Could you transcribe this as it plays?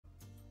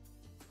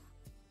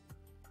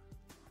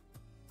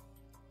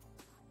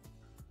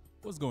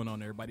What's going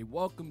on, everybody?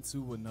 Welcome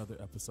to another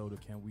episode of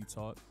Can We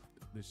Talk?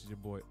 This is your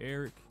boy,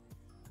 Eric.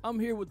 I'm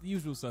here with the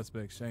usual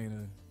suspects,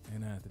 Shayna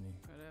and Anthony.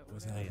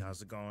 What's happening? Hey,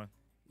 how's it going?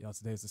 Y'all,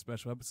 today's a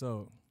special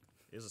episode.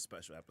 It's a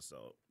special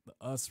episode. The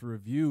Us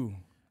Review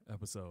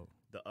episode.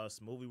 The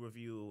Us movie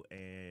review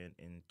and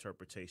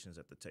interpretations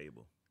at the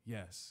table.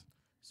 Yes.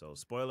 So,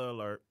 spoiler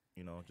alert,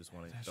 just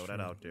want to throw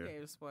that out there. You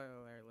gave a spoiler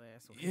alert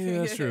last week. Yeah,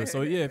 that's true.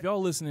 So, yeah, if y'all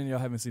listening, y'all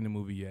haven't seen the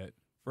movie yet,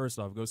 first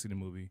off, go see the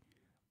movie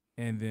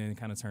and then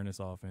kind of turn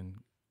this off and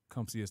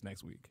come see us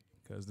next week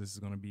because this is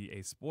going to be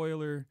a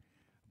spoiler,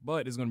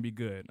 but it's going to be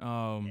good.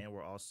 And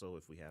we're also,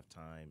 if we have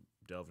time,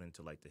 delving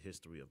into like the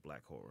history of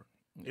black horror.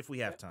 If we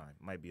have time,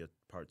 might be a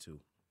part 2.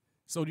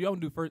 So do y'all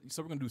do first?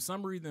 So we're gonna do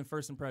summary, then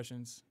first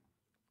impressions.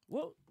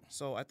 Well,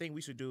 so I think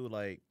we should do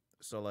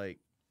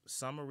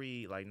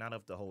summary, like not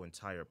of the whole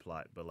entire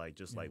plot, but like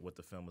just like what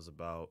the film is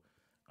about.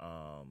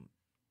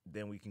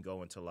 Then we can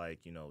go into like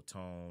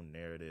tone,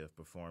 narrative,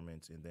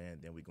 performance, and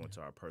then we go into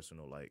our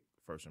personal like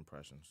first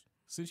impressions.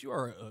 Since you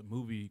are a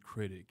movie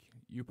critic,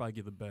 you probably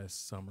give the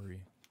best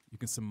summary. You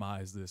can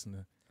surmise this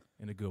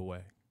in a good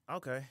way.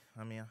 Okay,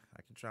 I mean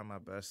I can try my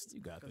best.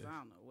 You got this. Because I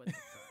don't know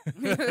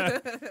what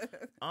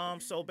to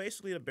say. So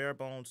basically, the bare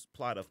bones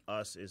plot of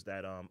Us is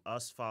that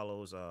Us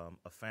follows a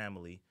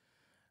family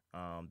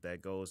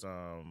that goes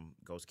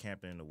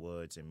camping in the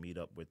woods and meet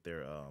up with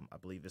their I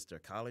believe it's their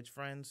college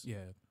friends.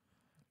 Yeah,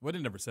 well, they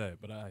never said,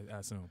 but I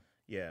assume.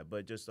 Yeah,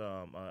 but just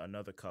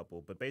another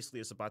couple. But basically,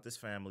 it's about this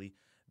family.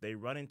 They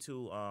run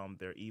into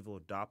their evil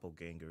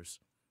doppelgangers,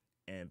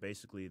 and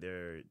basically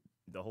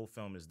the whole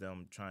film is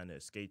them trying to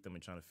escape them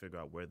and trying to figure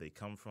out where they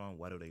come from,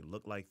 why do they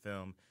look like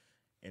them,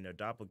 and their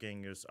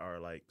doppelgangers are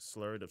like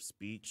slurred of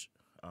speech.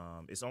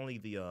 It's only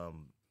the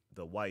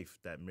wife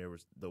that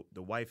mirrors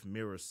the wife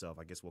mirrors self.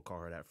 I guess we'll call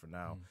her that for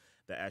now.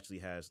 That actually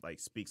has like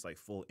speaks like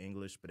full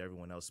English, but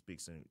everyone else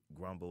speaks in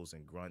grumbles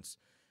and grunts.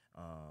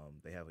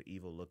 They have an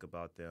evil look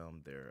about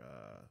them.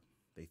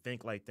 They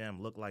think like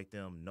them, look like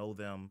them, know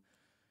them.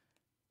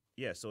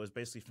 Yeah, so it's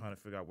basically trying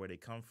to figure out where they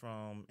come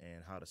from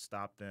and how to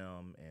stop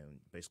them and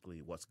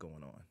basically what's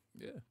going on.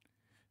 Yeah.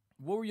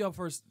 What were your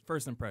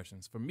first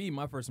impressions? For me,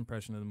 my first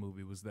impression of the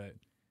movie was that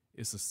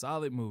it's a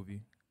solid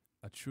movie.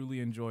 I truly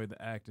enjoyed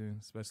the acting,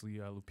 especially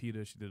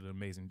Lupita. She did an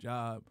amazing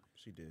job.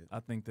 She did.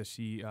 I think that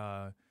she,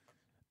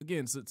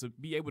 again, to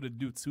be able to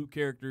do 2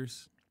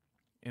 characters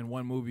in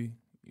one movie,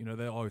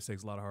 that always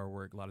takes a lot of hard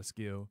work, a lot of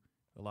skill,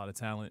 a lot of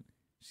talent.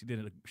 She did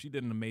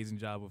an amazing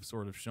job of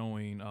sort of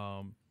showing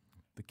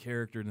the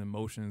character and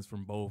emotions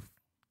from both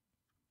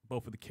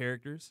of the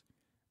characters.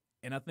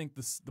 And I think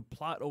the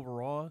plot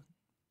overall,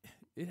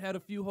 it had a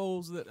few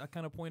holes that I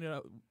kind of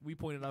we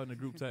pointed out in the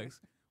group text,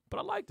 but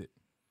I liked it.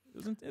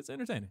 It's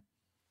entertaining.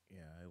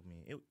 Yeah, I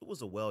mean, it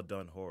was a well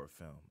done horror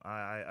film.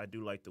 I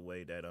do like the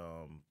way that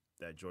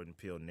that Jordan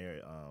Peele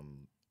narrated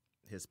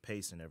his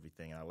pace and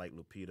everything. I like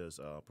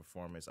Lupita's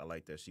performance. I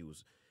like that she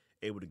was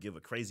able to give a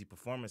crazy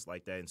performance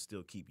like that and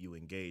still keep you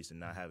engaged and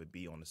not have it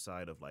be on the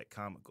side of like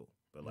comical,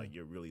 but like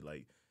you're really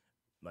like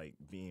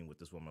being with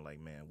this woman. Like,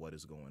 man, what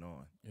is going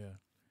on? Yeah,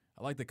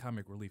 I like the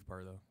comic relief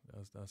part though.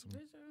 That's Did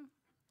you?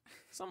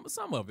 some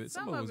of it.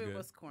 Some of it of was it good.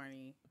 was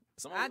corny.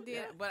 I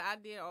But I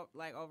did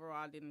like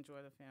overall. I did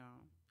enjoy the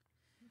film.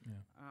 Yeah.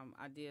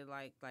 I did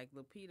like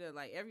Lupita.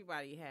 Like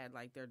everybody had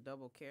like their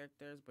double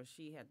characters, but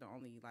she had the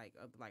only like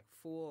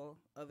full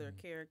other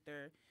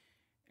character,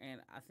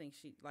 and I think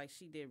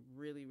she did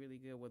really really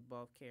good with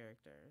both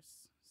characters.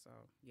 So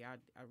yeah,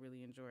 I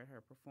really enjoyed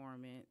her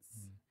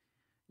performance.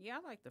 Yeah,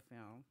 I like the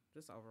film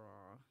just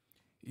overall.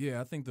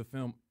 Yeah, I think the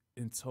film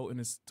in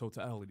its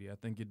totality, I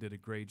think it did a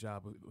great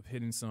job of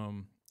hitting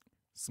some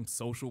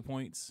social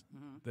points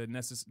that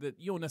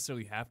you don't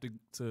necessarily have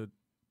to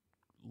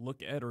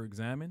look at or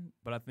examine,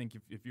 but I think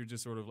if you're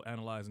just sort of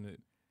analyzing it,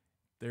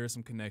 there are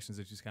some connections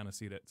that you just kind of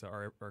see that to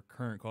our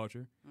current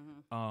culture.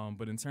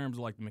 But in terms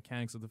of like the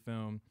mechanics of the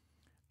film,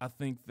 I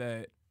think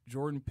that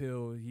Jordan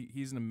Peele,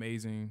 he's an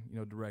amazing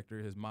director.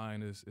 His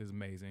mind is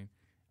amazing.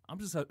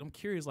 I'm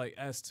curious like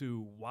as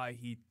to why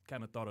he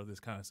kind of thought of this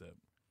concept.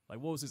 Like,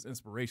 what was his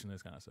inspiration in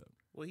this concept?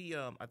 Well,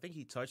 I think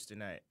he touched on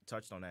that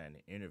in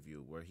an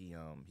interview where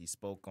he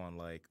spoke on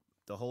like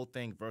the whole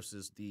thing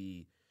versus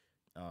the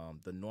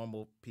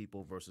normal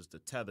people versus the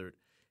tethered.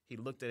 He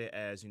looked at it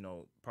as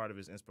part of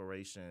his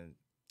inspiration.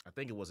 I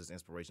think it was his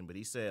inspiration, but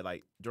he said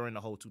like during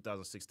the whole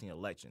 2016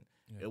 election,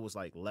 it was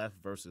like left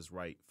versus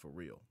right for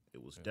real.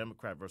 It was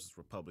Democrat versus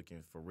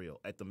Republican for real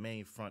at the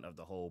main front of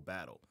the whole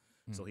battle.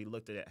 So he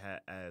looked at it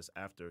as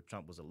after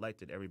Trump was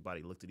elected,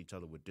 everybody looked at each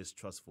other with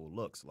distrustful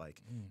looks.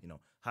 Like,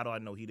 how do I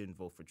know he didn't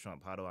vote for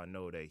Trump? How do I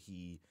know that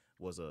he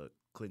was a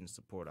Clinton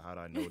supporter? How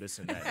do I know this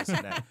and that, this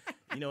and that?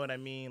 You know what I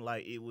mean?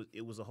 Like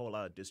it was a whole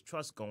lot of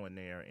distrust going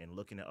there and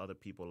looking at other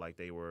people like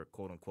they were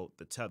quote unquote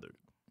the tethered.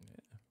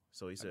 Yeah.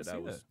 So he said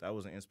that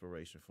was an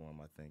inspiration for him,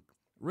 I think.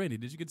 Randy,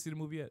 did you get to see the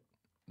movie yet?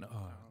 No.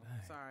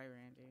 Sorry,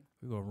 Randy.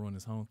 We're going to ruin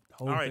this whole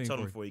I already thing told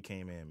him for before he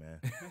came in, man.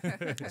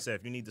 He said,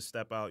 if you need to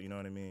step out, you know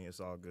what I mean? It's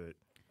all good.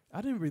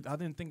 I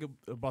didn't think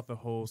about the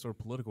whole sort of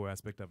political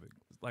aspect of it.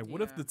 Like,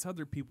 what if the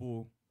tethered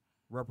people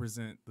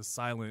represent the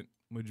silent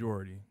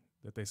majority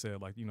that they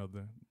said, like,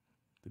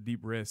 the deep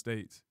red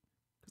states.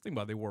 Because think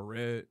about it, they wore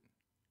red.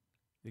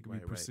 It could be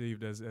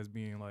perceived as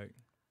being like.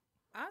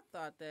 I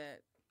thought that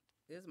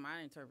is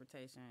my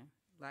interpretation,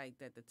 like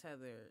that the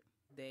tethered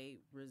they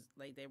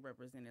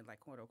represented like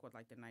quote unquote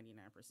like the 99%,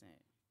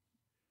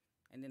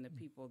 and then the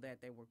people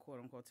that they were quote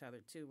unquote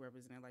tethered to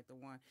represented like the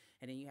one,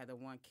 and then you had the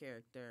one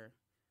character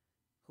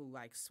who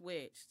like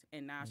switched,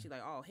 and now she's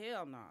like, oh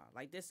hell no,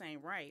 like this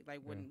ain't right.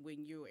 Like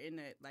when you're in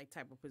that like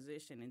type of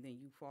position, and then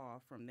you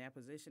fall from that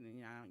position,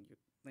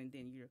 and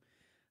then you're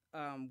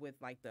with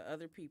like the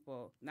other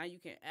people. Now you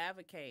can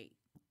advocate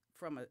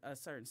from a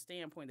certain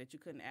standpoint that you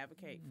couldn't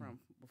advocate from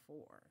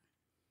before.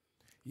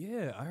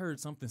 Yeah, I heard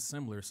something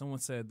similar. Someone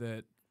said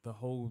that the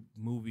whole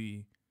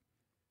movie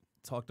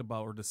talked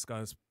about or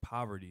discussed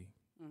poverty.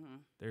 Mm-hmm.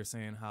 They're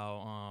saying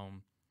how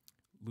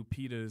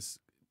Lupita's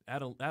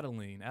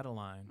Adeline,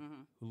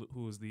 mm-hmm.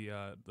 who was the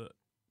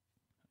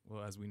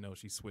well, as we know,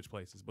 she switched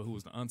places, but who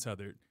was the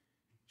untethered,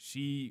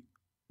 she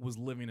was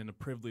living in a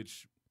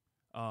privileged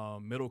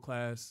middle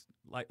class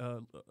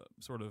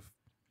sort of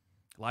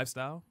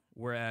lifestyle,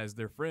 whereas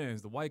their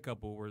friends, the white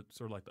couple, were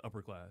sort of like the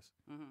upper class,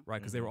 mm-hmm. right?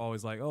 Because they were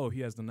always like, oh,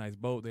 he has the nice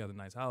boat, they have the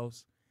nice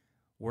house,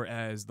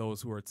 whereas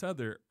those who are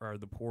tethered are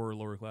the poor,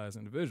 lower class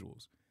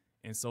individuals.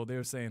 And so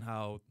they're saying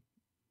how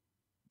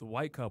the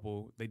white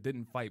couple, they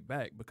didn't fight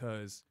back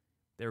because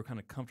they were kind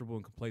of comfortable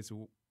and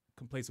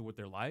complacent with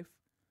their life,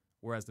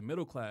 whereas the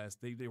middle class,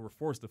 they were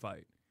forced to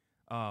fight.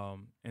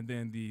 And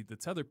then the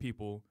tethered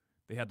people,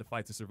 they had to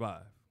fight to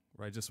survive,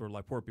 right? Just sort of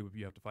like poor people,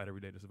 you have to fight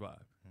every day to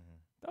survive. Mm-hmm.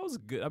 That was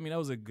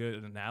a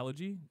good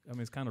analogy. I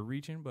mean, it's kind of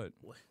reaching, but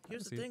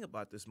here's the thing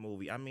about this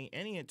movie. I mean,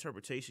 any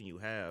interpretation you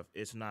have,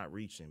 it's not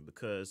reaching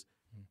because,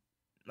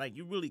 like,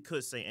 you really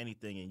could say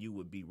anything and you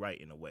would be right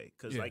in a way.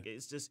 Because, like,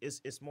 it's just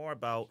it's more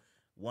about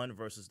one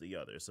versus the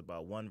other. It's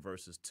about one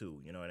versus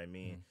two. You know what I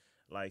mean?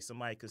 Mm-hmm. Like,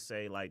 somebody could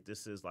say, like,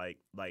 this is like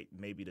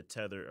maybe the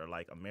tether or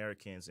like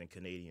Americans and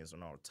Canadians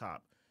are on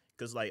top.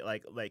 Because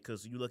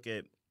because you look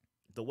at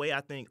the way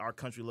I think our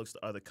country looks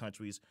to other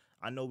countries,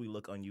 I know we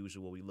look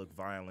unusual, we look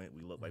violent,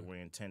 we look like we're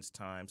in intense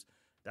times.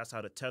 That's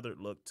how the tethered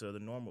look to the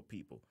normal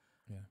people.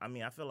 Yeah. I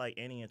mean, I feel like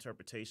any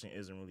interpretation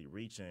isn't really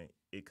reaching.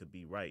 It could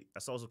be right.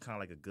 That's also kind of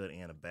like a good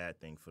and a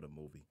bad thing for the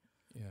movie.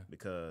 Yeah.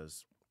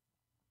 Because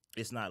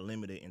it's not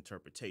limited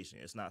interpretation.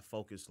 It's not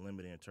focused,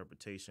 limited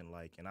interpretation.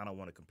 Like, and I don't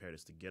want to compare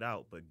this to Get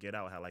Out, but Get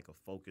Out had like a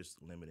focused,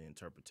 limited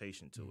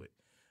interpretation to it,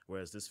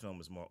 whereas this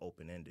film is more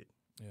open-ended.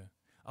 Yeah.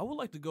 I would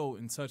like to go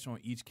and touch on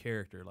each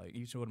character, like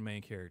each of the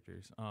main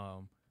characters,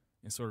 and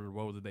sort of the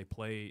role that they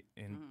played,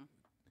 and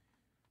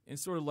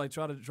sort of like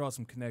try to draw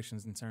some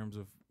connections in terms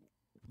of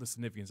the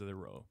significance of their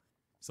role.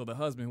 So the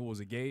husband, who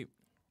was it, Gabe?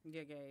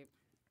 Yeah, Gabe.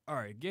 All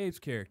right, Gabe's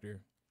character.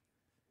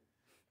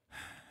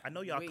 I know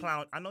y'all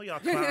clown.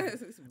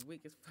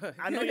 Weak as fuck.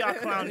 I know y'all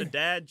clown the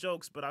dad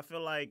jokes, but I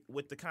feel like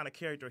with the kind of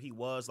character he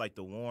was, like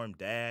the warm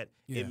dad,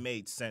 it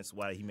made sense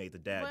why he made the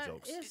dad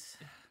jokes. His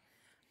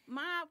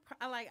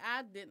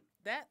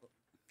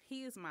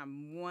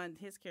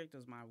character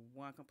was my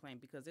one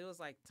complaint, because it was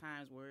like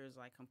times where it was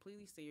like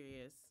completely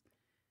serious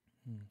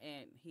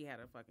and he had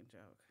a fucking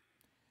joke.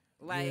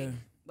 Like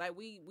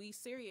we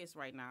serious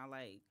right now.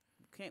 Like,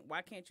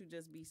 why can't you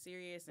just be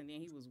serious? And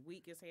then he was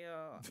weak as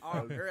hell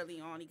all early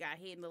on. He got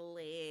hit in the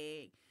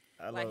leg.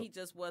 He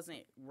just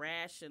wasn't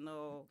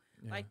rational.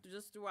 Yeah. Like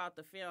just throughout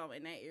the film,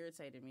 and that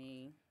irritated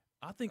me.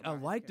 I think I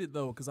liked it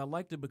though,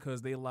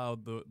 because they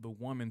allowed the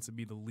woman to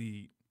be the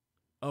lead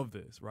of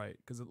this, right?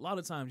 Because a lot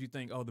of times you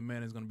think, oh, the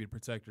man is going to be the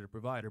protector, the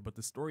provider, but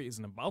the story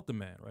isn't about the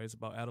man, right? It's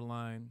about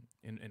Adeline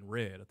and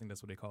Red. I think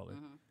that's what they call it.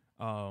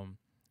 Mm-hmm.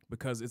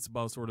 Because it's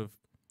about sort of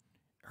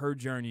her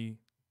journey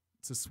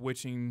to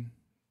switching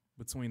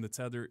between the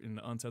tethered and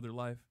the untethered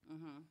life.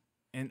 Mm-hmm.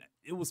 And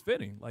it was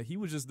fitting. Like, he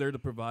was just there to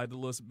provide a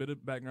little bit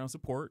of background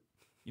support.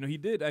 You know, he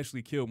did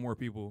actually kill more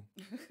people.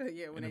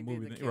 When they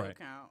did the kill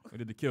count. They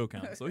did the kill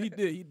count. So he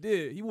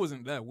did. He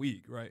wasn't that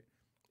weak, right?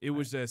 It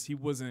was just he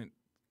wasn't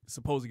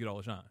supposed to get all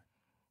the shine.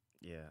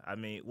 Yeah, I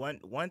mean,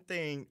 one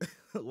thing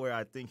where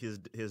I think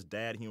his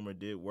dad humor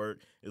did work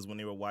is when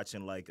they were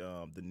watching like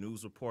the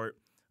news report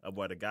of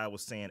where the guy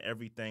was saying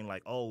everything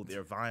like, oh,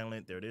 they're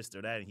violent, they're this,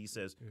 they're that, and he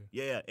says,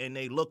 yeah, and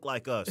they look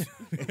like us,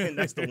 and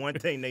that's the one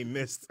thing they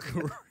missed.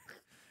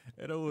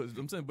 And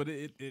I'm saying, but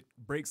it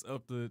breaks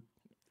up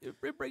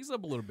it breaks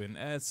up a little bit and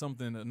adds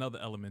another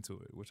element to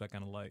it, which I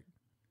kind of like.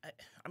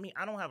 I mean,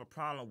 I don't have a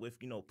problem with,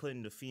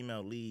 putting the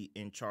female lead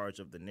in charge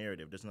of the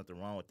narrative. There's nothing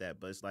wrong with that.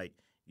 But it's like,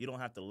 you don't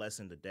have to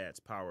lessen the dad's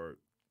power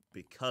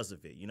because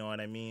of it. You know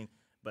what I mean?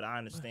 But I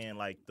understand,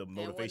 like, the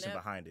motivation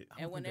behind it.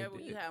 And whenever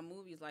you have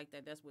movies like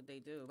that, that's what they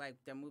do. Like,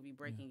 the movie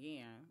Breaking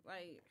In.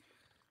 Like,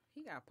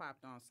 he got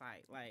popped on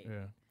sight. Like,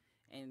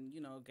 and,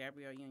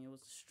 Gabrielle Union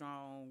was a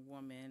strong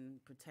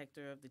woman,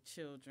 protector of the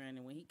children.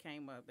 And when he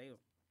came up, they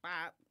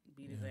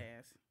beat his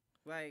ass.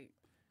 Like,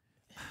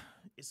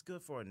 it's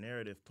good for a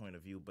narrative point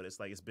of view, but it's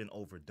like it's been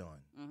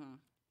overdone. Mm-hmm.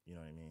 You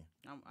know what I mean?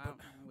 I'm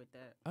with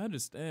that. I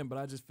understand, but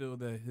I just feel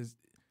that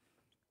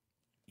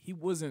he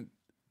wasn't.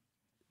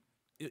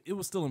 it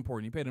was still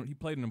important. He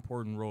played an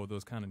important role that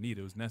was kind of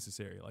needed. It was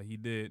necessary. Like he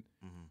did.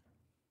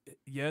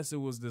 Yes, it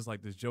was this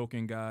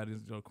joking guy, this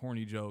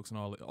corny jokes and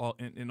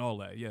all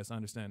that. Yes, I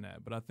understand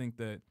that. But I think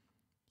that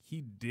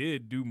he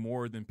did do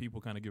more than people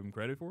kind of give him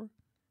credit for.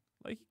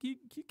 Like he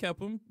kept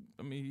them.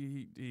 I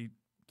mean, he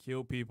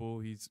killed people.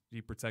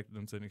 He protected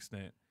them to an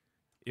extent.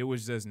 It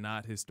was just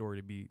not his story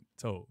to be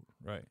told,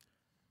 right?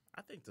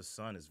 I think the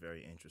son is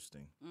very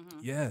interesting.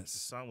 Yes, The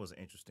son was an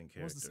interesting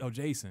character.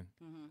 Jason.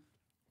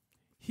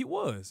 He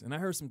was, and I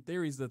heard some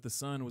theories that the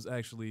son was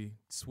actually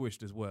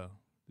switched as well.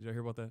 Did y'all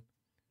hear about that?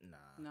 Nah,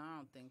 No, I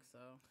don't think so.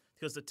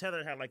 because the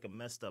tether had like a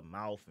messed up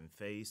mouth and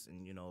face,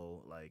 and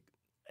like.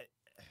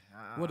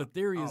 Well, the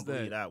theory I is don't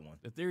believe that that one.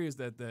 the theory is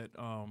that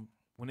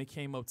when they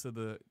came up to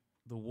the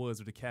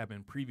woods or the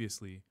cabin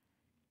previously,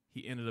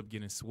 he ended up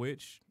getting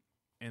switched,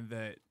 and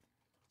that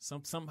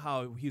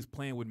somehow he was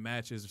playing with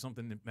matches or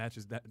something that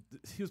matches that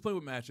he was playing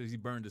with matches. He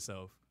burned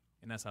himself,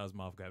 and that's how his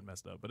mouth got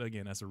messed up. But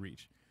again, that's a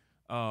reach.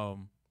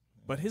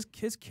 But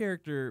his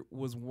character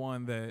was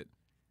one that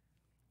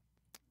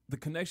the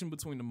connection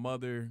between the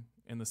mother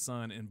and the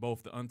son in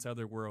both the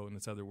untethered world and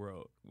the tethered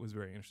world was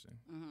very interesting.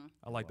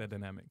 I like that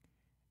dynamic.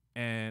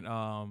 And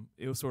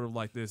it was sort of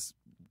like this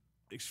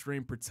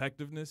extreme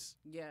protectiveness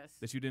Yes.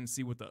 that you didn't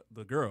see with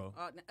the girl.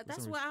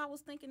 That's what I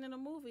was thinking in the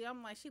movie.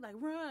 I'm like, she like,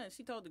 run.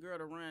 She told the girl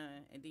to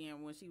run. And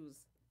then when she was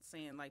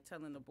saying, like,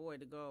 telling the boy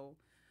to go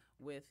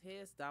with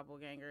his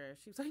doppelganger,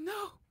 she was like,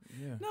 no,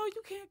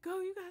 you can't go.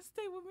 You got to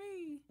stay with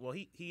me. Well,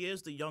 he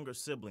is the younger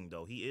sibling,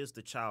 though. He is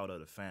the child of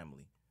the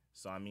family.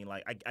 So, I mean,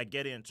 like, I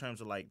get it in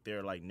terms of, like,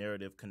 their, like,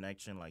 narrative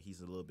connection. Like,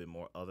 he's a little bit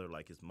more other,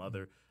 like his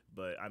mother.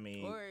 But, I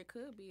mean... Or it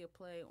could be a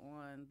play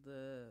on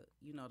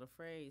the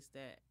phrase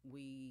that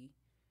we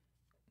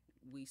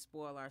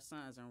spoil our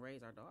sons and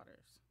raise our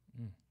daughters.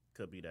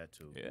 Could be that,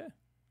 too. Yeah.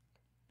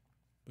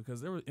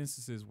 Because there were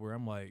instances where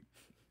I'm like,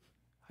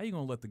 how you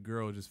going to let the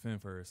girl just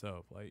fend for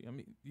herself? Like, I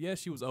mean, yes,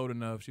 she was old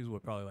enough. She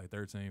was, probably like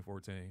 13,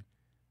 14.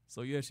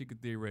 So, yeah, she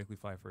could theoretically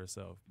fight for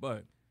herself.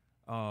 But...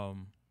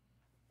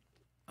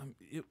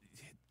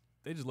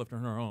 they just left her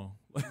on her own.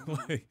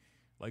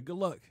 like good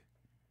luck.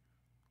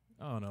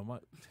 I don't know. One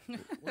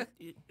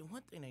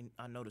thing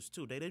I noticed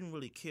too, they didn't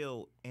really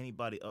kill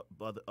anybody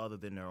other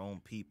than their own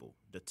people.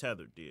 The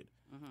tethered did,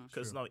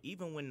 because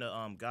even when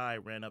the guy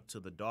ran up to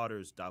the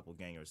daughter's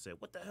doppelganger and said,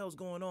 "What the hell's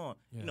going on?"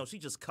 Yeah. She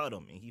just cut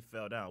him and he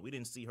fell down. We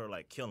didn't see her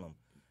like kill him,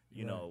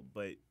 you know.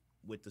 But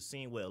with the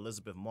scene where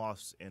Elizabeth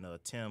Moss and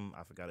Tim,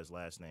 I forgot his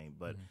last name,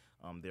 but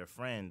their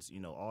friends,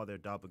 all their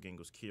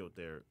doppelgangers killed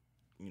their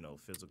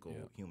physical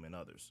human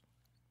others.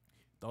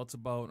 Thoughts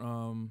about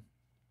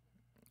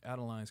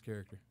Adeline's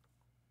character?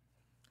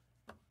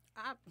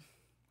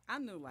 I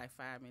knew like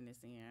 5 minutes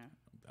in.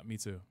 Me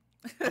too.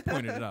 I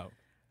pointed it out.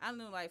 I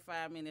knew like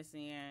 5 minutes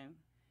in,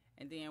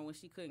 and then when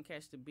she couldn't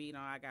catch the beat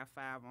on, I got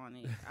 5 on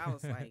it. I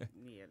was like,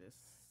 yeah, this.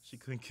 She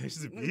couldn't catch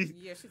the beat?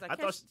 Yeah, she's like,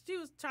 she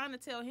was trying to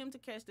tell him to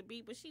catch the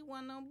beat, but she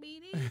wasn't on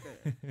beat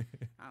either.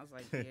 I was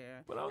like,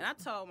 yeah. And I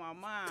told my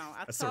mom.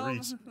 That's a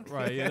reach.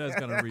 Right, yeah, that's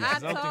kind of reach. I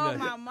told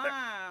my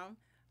mom,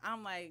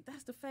 I'm like,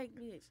 that's the fake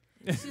bitch.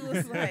 She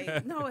was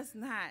like, no, it's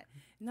not.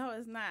 No,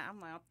 it's not.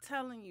 I'm like, I'm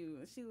telling you.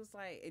 And she was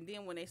like, and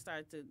then when they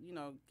started to,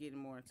 getting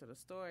more into the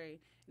story,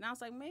 and I was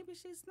like, maybe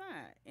she's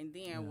not. And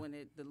then when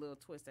the little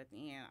twist at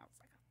the end, I was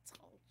like, I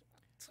told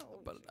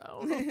you. But I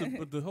don't know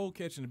but the whole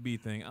catching the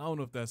beat thing, I don't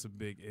know if that's a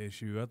big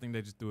issue. I think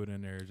they just threw it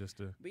in there just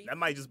to... That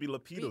might just be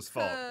Lupita's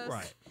fault.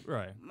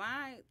 Right.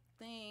 My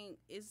thing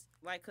is,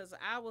 like, because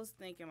I was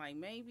thinking, like,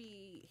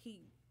 maybe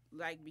he,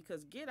 like,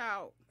 because Get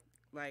Out,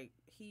 like,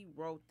 he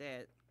wrote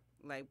that,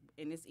 like,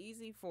 and it's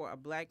easy for a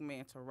black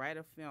man to write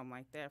a film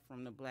like that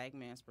from the black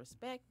man's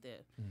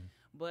perspective.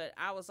 But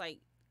I was like,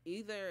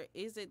 either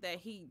is it that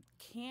he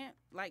can't,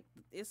 like,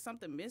 is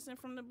something missing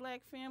from the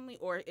black family,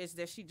 or is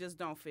that she just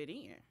don't fit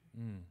in?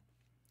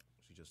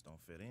 She just don't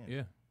fit in.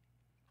 Yeah,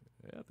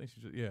 I think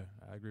she just,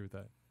 I agree with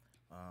that.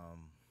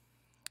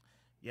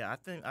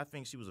 I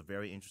think she was a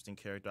very interesting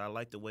character. I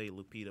like the way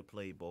Lupita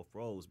played both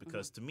roles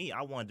because to me,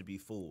 I wanted to be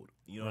fooled.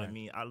 You know what I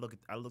mean? I looked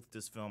at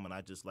this film and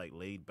I just like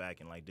laid back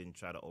and like didn't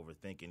try to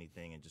overthink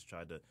anything and just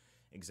tried to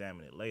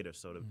examine it later.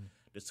 So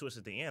the twist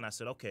at the end, I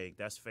said, okay,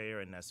 that's fair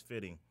and that's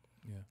fitting.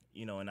 Yeah.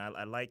 And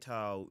I liked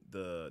how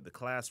the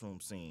classroom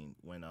scene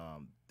when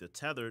the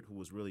tethered, who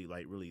was really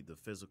the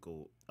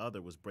physical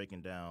other, was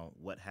breaking down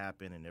what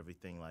happened and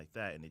everything like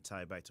that, and they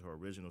tied back to her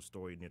original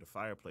story near the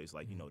fireplace.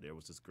 Like there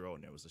was this girl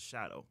and there was a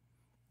shadow.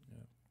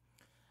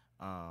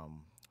 Yeah.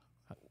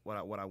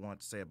 What I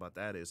want to say about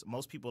that is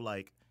most people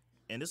like,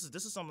 and this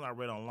is something I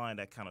read online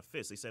that kind of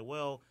fits. They say,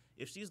 well,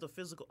 if she's the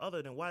physical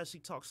other, then why does she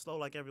talk slow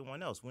like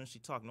everyone else? Wouldn't she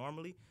talk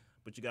normally?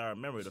 But you gotta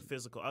remember, the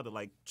physical other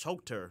like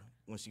choked her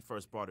when she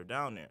first brought her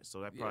down there,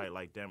 so that probably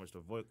like damaged her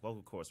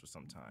vocal cords for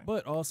some time.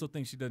 But also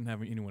think she doesn't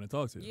have anyone to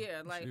talk to.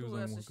 Yeah, like who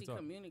else is she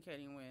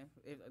communicating with?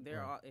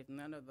 If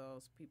none of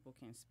those people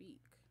can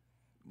speak.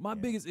 My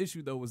biggest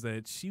issue though was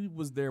that she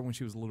was there when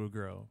she was a little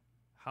girl.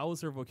 How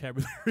is her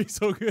vocabulary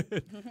so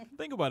good?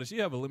 Think about it. She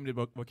have a limited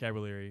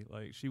vocabulary.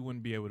 Like she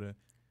wouldn't be able to,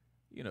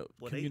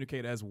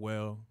 communicate as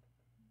well.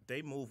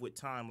 they move with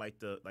time like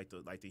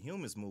the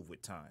humans move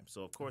with time.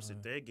 So of course,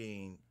 if they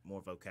gain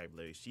more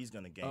vocabulary, she's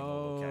gonna gain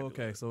more vocabulary.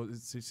 Okay. So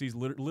she's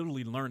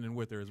literally learning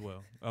with her as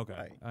well. Okay,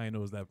 Right. I didn't know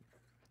it was that.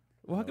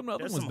 Well, how come the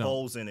other There's ones some don't?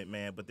 holes in it,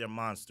 man, but they're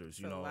monsters.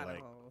 You There's know, a lot like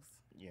of holes.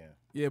 yeah.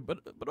 Yeah, but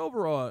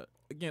overall,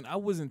 again, I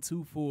wasn't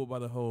too fooled by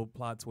the whole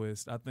plot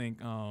twist. I think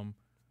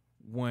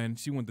when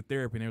she went to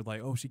therapy and they were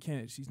like, "Oh,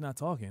 she's not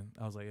talking,"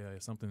 I was like, "Yeah,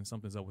 something's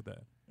up with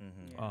that."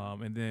 Mm-hmm.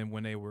 Yeah. And then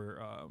when they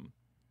were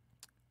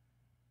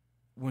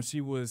when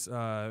she was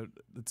the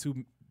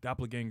two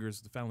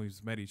doppelgangers, the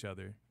families met each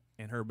other,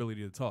 and her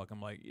ability to talk,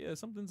 I'm like, yeah,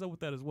 something's up with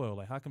that as well.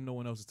 Like, how come no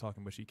one else is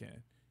talking but she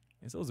can?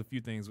 And so there's a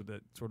few things with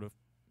that sort of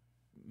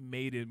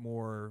made it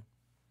more,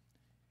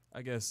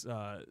 I guess,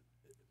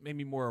 made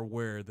me more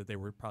aware that they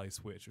were probably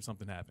switched or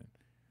something happened.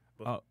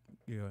 But-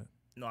 Yeah.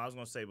 No, I was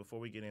gonna say before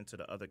we get into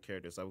the other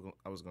characters, I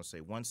was gonna say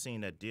one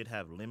scene that did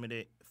have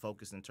limited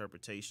focused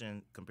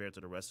interpretation compared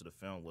to the rest of the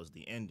film was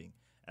the ending,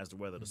 as to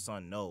whether the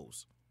son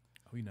knows.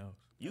 Oh, he knows.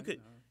 You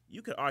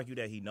could argue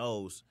that he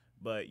knows,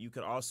 but you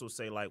could also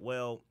say like,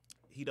 well,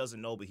 he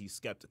doesn't know, but he's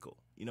skeptical.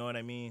 You know what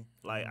I mean?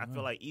 Like I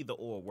feel like either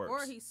or works.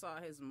 Or he saw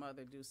his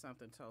mother do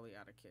something totally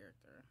out of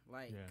character,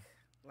 like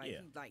Yeah.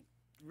 he like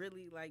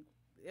really like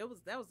that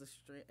was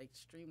a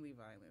extremely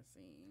violent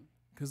scene.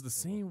 Because the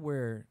scene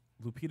where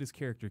Lupita's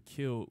character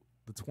killed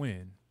the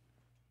twin,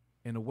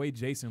 and the way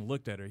Jason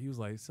looked at her, he was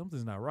like,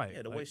 something's not right.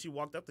 Yeah, the like, way she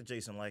walked up to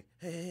Jason, like,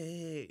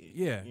 hey,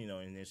 Yeah. you know,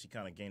 and then she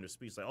kind of gained her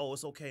speech, like, oh,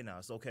 it's okay now,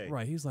 it's okay.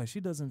 Right. He's like,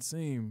 she doesn't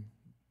seem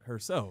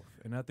herself.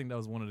 And I think that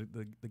was one of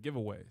the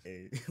giveaways.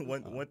 Hey,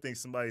 one thing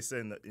somebody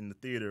said in the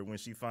theater when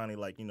she finally,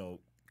 like, you know,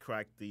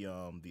 cracked the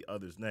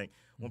other's neck,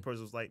 one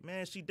person was like,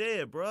 man, she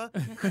dead, bruh.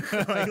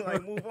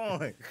 like, move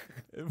on.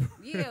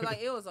 Yeah,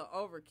 like it was an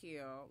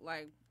overkill.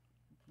 Like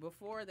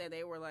before that,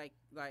 they were like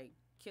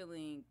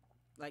killing,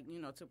 like,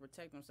 you know, to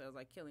protect themselves,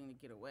 like killing to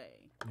get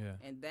away. Yeah.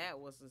 And that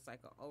was just like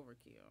an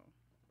overkill.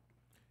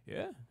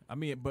 Yeah. I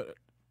mean, but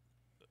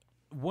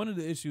one of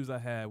the issues I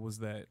had was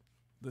that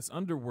this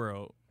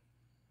underworld,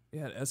 it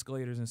had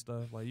escalators and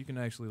stuff. Like, you can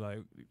actually, like,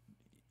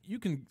 you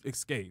can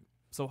escape.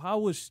 So how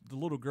was the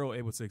little girl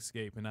able to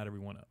escape and not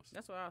everyone else?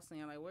 That's what I was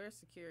saying. Like, where's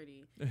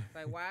security?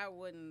 Like, why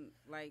wouldn't,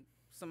 like,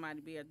 somebody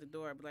be at the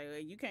door and be like,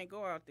 hey, you can't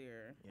go out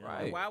there? Yeah.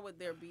 Right. Like, why would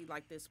there be,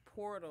 like, this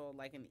portal,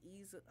 like an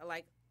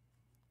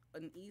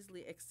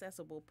easily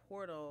accessible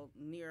portal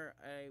near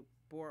a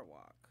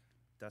boardwalk?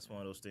 That's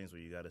one of those things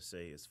where you got to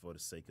say it's for the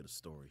sake of the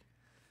story.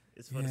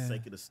 It's for the Yeah.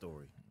 sake of the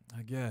story.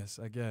 I guess.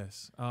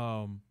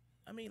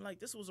 I mean, like,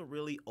 this was a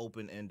really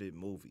open-ended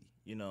movie,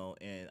 you know,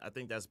 and I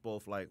think that's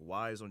both, like,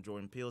 wise on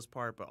Jordan Peele's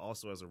part, but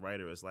also as a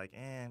writer, it's like,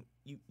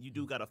 you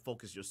do got to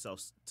focus yourself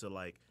to,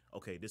 like,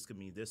 okay, this could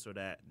mean this or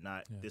that,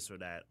 not this or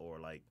that, or,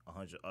 like,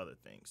 100 other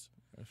things.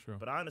 That's true.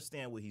 But I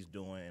understand what he's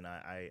doing, and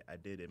I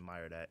did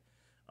admire that.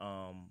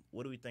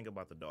 What do we think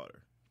about the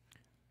daughter?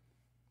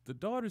 The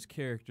daughter's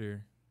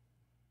character,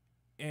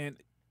 and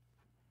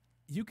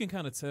you can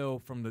kind of tell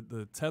from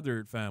the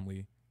tethered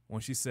family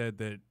when she said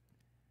that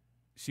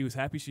she was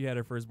happy she had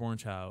her firstborn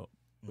child,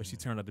 but she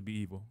turned out to be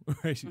evil.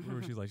 Right? She's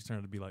like, she turned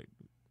out to be like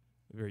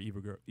a very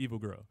evil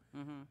girl.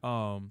 Mm-hmm.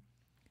 I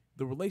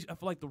feel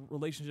like the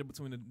relationship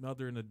between the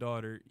mother and the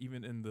daughter,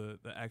 even in the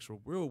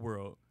actual real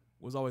world,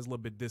 was always a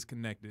little bit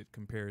disconnected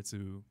compared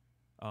to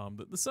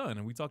the son,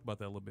 and we talked about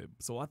that a little bit.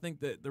 So I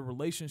think that the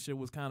relationship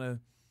was kind of,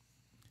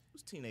 It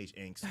was teenage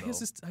angst,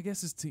 though.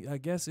 I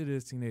guess it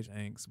is teenage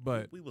angst,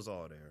 but we was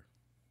all there.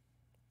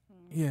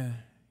 yeah,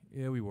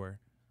 we were.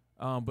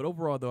 But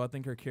overall, though, I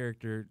think her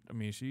character, I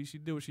mean, she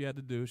did what she had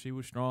to do. She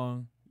was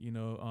strong, you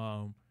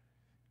know.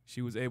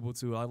 She was able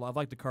to. I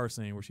like the car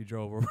scene where she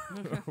drove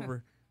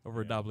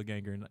over a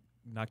doppelganger and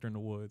knocked her in the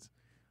woods.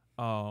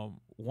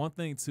 One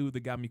thing too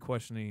that got me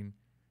questioning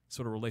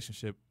sort of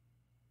relationship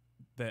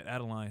that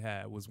Adeline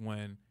had was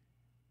when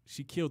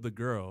she killed the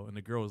girl, and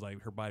the girl was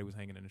like, her body was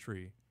hanging in a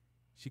tree.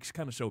 She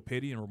kind of showed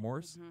pity and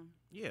remorse. Mm-hmm.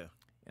 Yeah.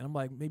 And I'm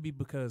like, maybe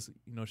because,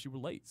 you know, she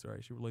relates,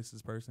 right? She relates to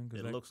this person.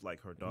 It looks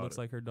like her daughter. Looks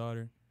like her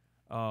daughter.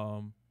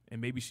 And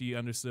maybe she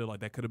understood,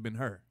 like, that could have been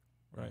her,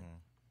 right?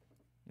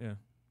 Mm-hmm. Yeah.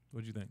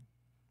 What'd you think?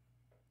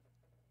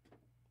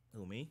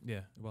 Who, me?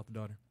 Yeah, about the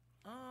daughter.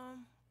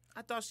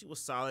 I thought she was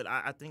solid.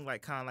 I think,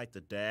 like, kind of like the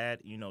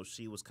dad, you know,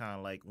 she was kind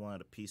of like one of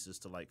the pieces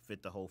to, like,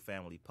 fit the whole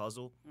family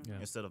puzzle. Yeah.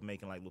 Instead of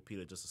making, like,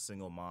 Lupita just a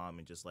single mom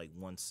and just, like,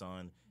 one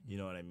son. You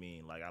know what I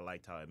mean? Like, I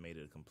liked how it made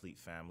it a complete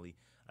family.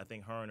 I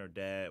think her and her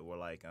dad were,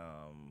 like,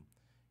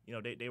 you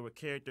know, they were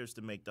characters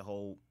to make the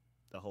whole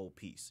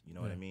piece. You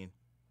know what I mean?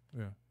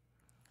 Yeah.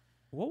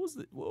 What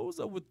was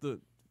up with the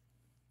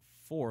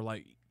four?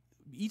 Like,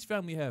 each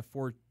family had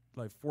four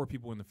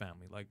people in the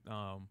family. Like,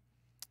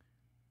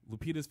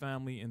 Lupita's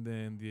family and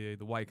then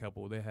the white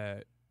couple,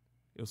 it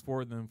was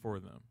four of them.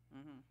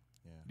 Mm-hmm.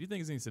 Yeah. Do you think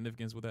there's any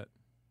significance with that?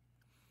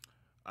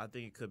 I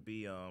think it could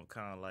be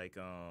kind of like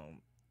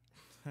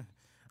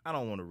I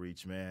don't want to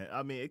reach, man.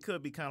 I mean, it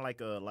could be kind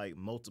of like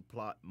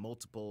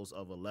multiples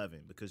of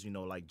 11 because,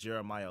 like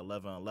Jeremiah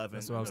 11:11.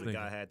 That's what I was the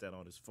thinking. guy had that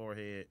on his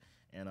forehead.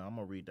 And I'm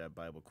going to read that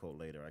Bible quote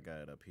later. I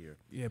got it up here.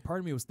 Yeah, part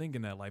of me was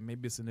thinking that, like,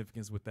 maybe it's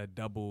significance with that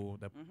double.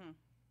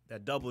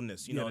 That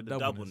doubleness, the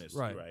doubleness.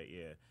 Right,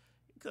 yeah.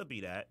 It could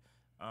be that.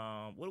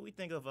 What do we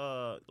think of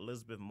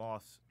Elizabeth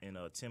Moss and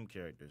Tim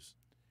characters?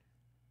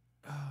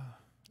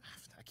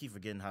 I keep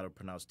forgetting how to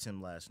pronounce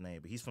Tim's last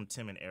name, but he's from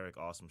Tim and Eric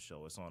Awesome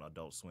Show. It's on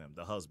Adult Swim,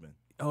 the husband.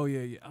 Oh,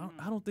 yeah.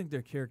 I don't think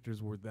their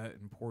characters were that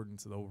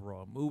important to the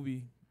overall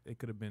movie. It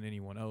could have been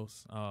anyone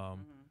else.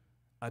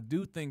 I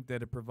do think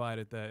that it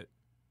provided that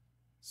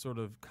sort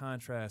of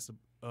contrast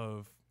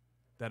of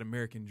that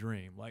American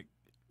dream. Like,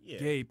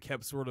 Gabe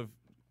kept sort of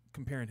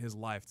comparing his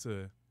life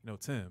to,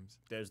 Tim's.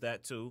 There's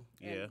that too.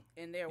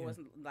 And there was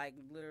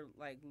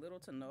little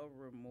to no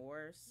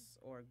remorse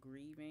or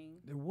grieving.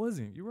 There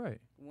wasn't. You're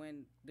right.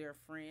 When their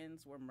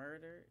friends were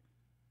murdered,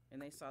 and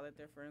they saw that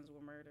their friends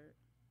were murdered.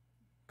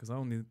 Because I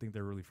don't even think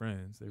they're really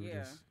friends. They were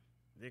just.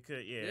 They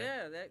could. Yeah.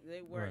 Yeah,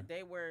 they were. Right.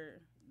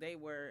 They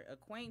were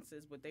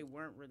acquaintances, but they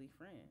weren't really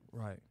friends.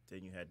 Right.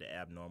 Then you had the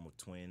abnormal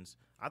twins.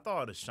 I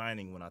thought of The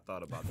Shining when I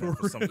thought about that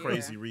for some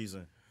crazy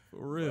reason.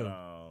 For real.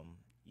 But,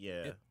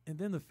 yeah. And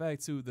then the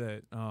fact, too,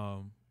 that,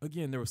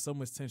 again, there was so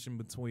much tension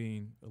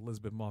between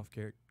Elizabeth Moss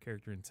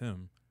character and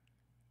Tim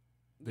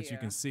that you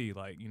can see.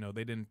 Like,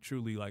 they didn't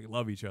truly,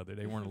 love each other.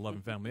 They weren't a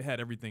loving family. They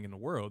had everything in the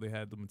world. They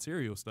had the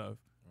material stuff,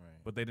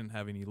 but they didn't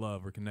have any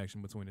love or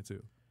connection between the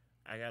two.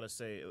 I gotta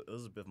say,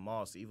 Elizabeth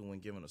Moss, even when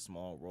given a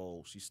small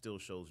role, she still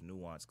shows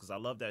nuance. Because I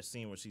love that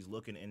scene where she's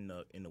looking in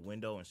the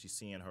window and she's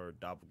seeing her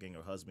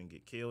doppelganger husband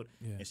get killed,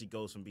 and she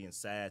goes from being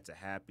sad to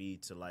happy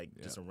to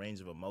just a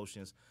range of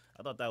emotions.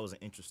 I thought that was an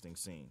interesting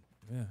scene.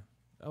 Yeah,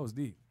 that was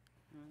deep.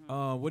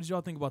 What did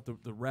y'all think about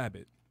the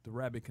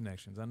rabbit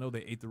connections? I know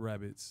they ate the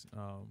rabbits.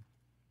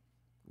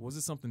 Was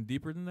it something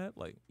deeper than that?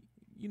 Like,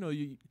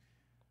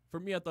 for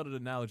me, I thought of the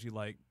analogy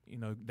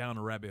down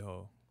a rabbit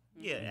hole.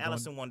 Yeah,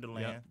 Alice in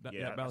Wonderland.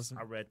 Yeah,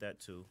 I read that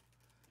too.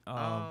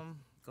 Go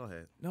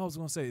ahead. No, I was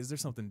going to say, is there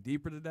something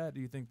deeper to that? Do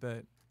you think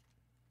that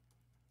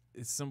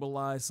it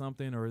symbolized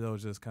something, or that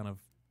was just kind of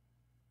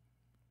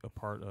a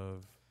part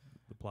of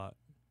the plot?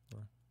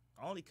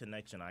 Only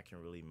connection I can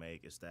really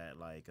make is that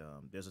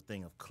there's a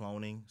thing of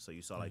cloning. So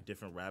you saw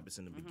different rabbits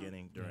in the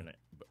beginning during the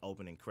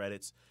opening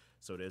credits.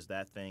 So there's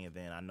that thing, and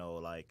then I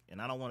know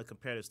and I don't want to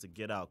compare this to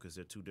Get Out because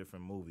they're two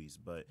different movies,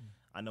 but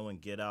I know in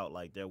Get Out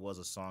there was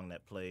a song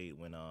that played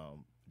when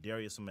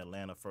Darius from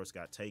Atlanta first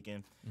got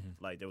taken.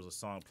 There was a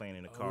song playing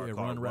in the car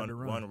called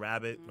Run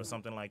Rabbit or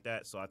something like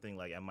that. So I think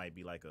that might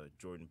be a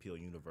Jordan Peele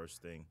universe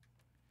thing.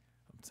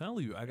 I'm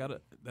telling you, I got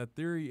that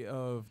theory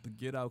of the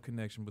Get Out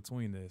connection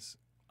between this.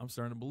 I'm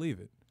starting to believe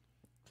it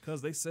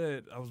because they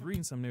said, I was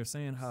reading something, they were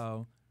saying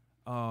how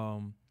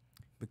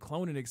the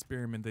cloning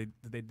experiment that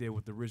they did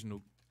with the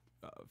original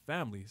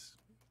families,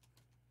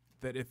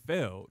 that it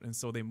failed, and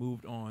so they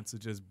moved on to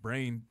just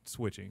brain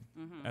switching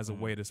as a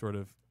way to sort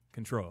of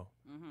control.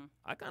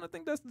 I kind of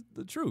think that's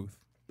the truth.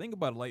 Think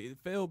about it, it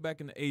failed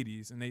back in the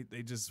 80s, and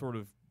they just sort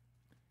of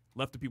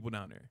left the people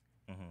down there.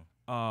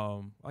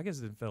 I guess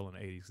it didn't fail in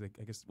the 80s.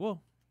 I guess,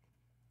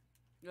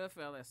 it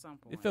failed at some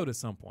point. It failed at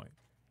some point.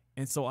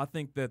 And so I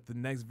think that the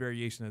next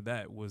variation of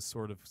that was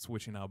sort of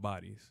switching out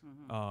bodies.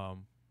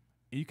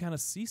 You kind of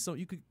see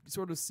you could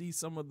sort of see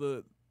some of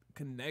the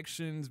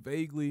connections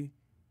vaguely.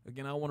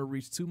 Again, I don't want to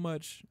reach too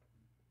much,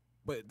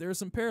 but there are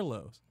some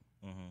parallels.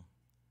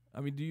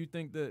 I mean, do you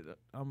think that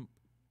I'm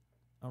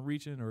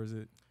reaching, or is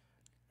it?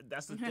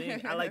 That's the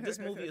thing. This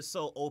movie is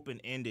so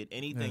open-ended.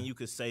 Anything you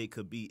could say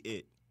could be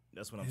it.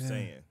 That's what I'm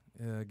saying.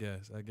 Yeah, I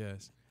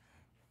guess.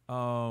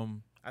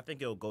 I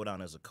think it'll go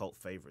down as a cult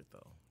favorite,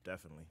 though.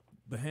 Definitely.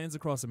 The Hands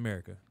Across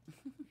America.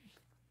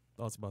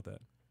 Thoughts about that?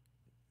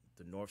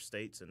 The North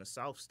States and the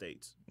South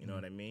States. You know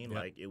what I mean?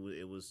 Yep. It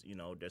was.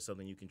 There's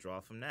something you can draw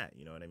from that.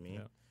 You know what I mean?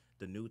 Yep.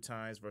 The new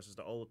times versus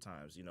the old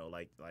times.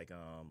 Like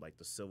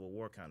the Civil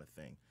War kind of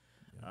thing.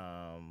 Yep.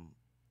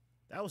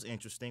 That was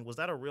interesting. Was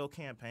that a real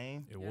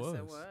campaign? It was.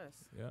 It was.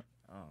 Yeah.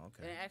 Oh,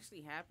 okay. And it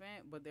actually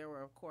happened, but there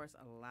were, of course,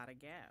 a lot of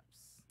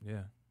gaps.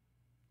 Yeah.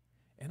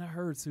 And I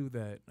heard too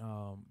that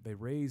they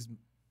raised,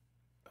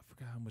 I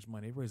forgot how much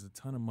money. They raised a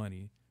ton of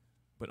money,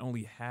 but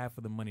only half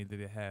of the money that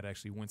it had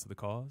actually went to the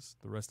cause.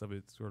 The rest of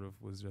it sort of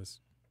was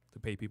just to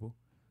pay people.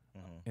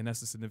 And that's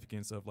the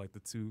significance of the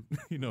two,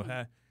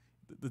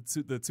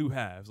 the two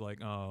halves.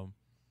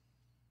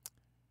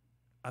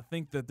 I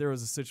think that there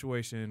was a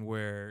situation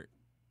where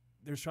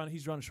he's trying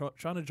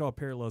to draw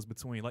parallels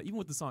between, even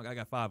with the song "I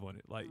Got 5 on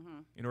it."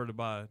 In order to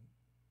buy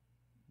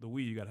the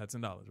weed, you got to have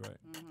 $10, right?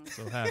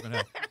 So half and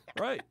half,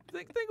 right?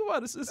 Think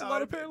about it. It's a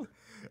lot of parallels.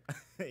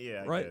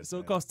 Yeah, right. Guess, so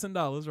it costs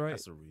 $10, right?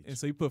 That's a reach. And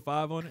so you put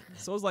 5 on it.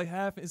 So it's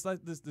half. It's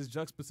this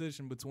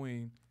juxtaposition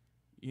between,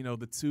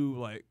 the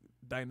two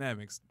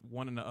dynamics,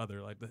 one and the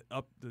other, the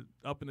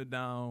up and the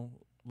down,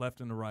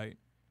 left and the right.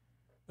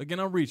 Again,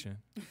 I'm reaching.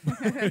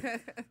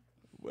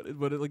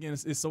 But again,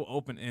 it's so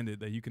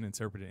open-ended that you can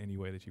interpret it any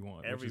way that you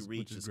want. Every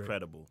reach is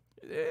credible.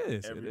 It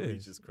is. Every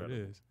reach is credible.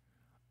 It is.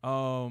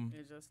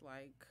 It's just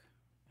like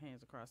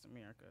Hands Across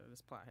America.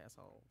 This plot has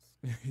holes.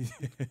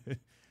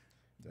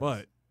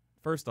 But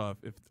first off,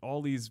 if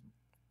all these,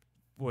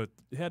 it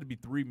had to be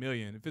 3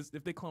 million.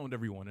 If they cloned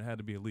everyone, it had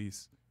to be at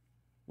least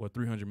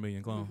 300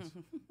 million clones.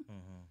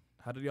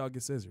 How did y'all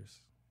get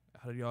scissors?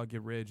 How did y'all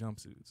get red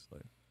jumpsuits?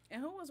 Like,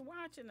 and who was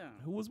watching them?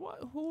 Who was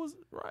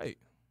right?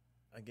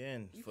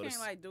 Again, you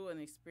can't do an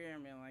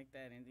experiment like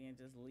that and then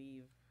just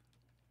leave.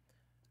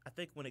 I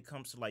think when it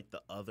comes to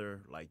the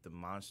other, the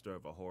monster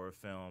of a horror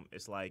film,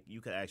 it's like you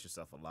could ask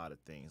yourself a lot of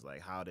things,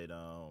 like how did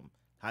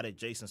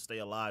Jason stay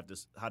alive?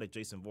 How did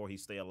Jason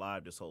Voorhees stay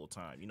alive this whole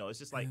time? It's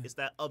just it's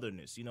that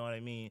otherness. You know what I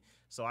mean?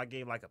 So I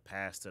gave a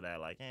pass to that.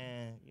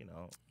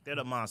 They're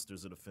the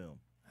monsters of the film.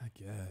 I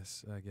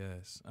guess.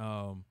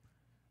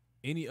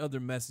 Any other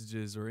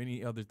messages or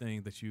any other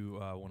thing that you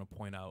want to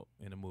point out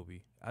in a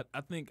movie?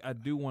 I think I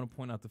do want to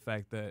point out the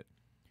fact that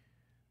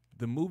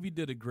the movie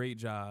did a great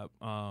job,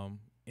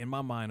 in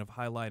my mind, of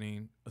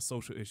highlighting a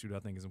social issue that I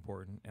think is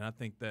important. And I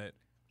think that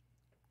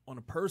on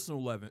a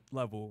personal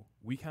level,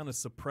 we kind of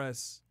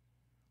suppress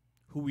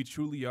who we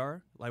truly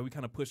are. Like, we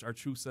kind of push our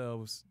true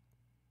selves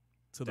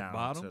to the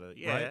bottom, right?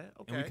 Okay.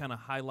 And we kind of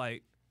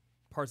highlight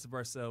parts of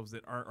ourselves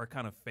that are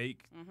kind of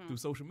fake through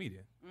social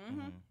media.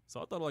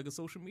 So I thought a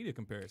social media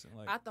comparison.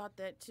 I thought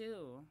that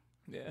too.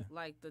 Yeah.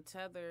 Like the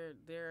tethered,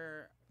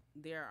 they're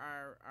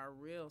our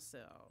real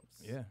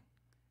selves. Yeah.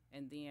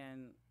 And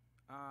then,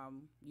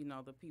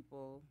 the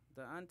people,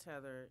 the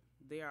untethered,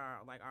 they are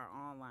like our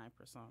online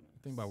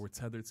personas. Think about we're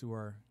tethered to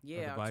our to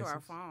devices. our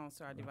phones,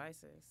 to our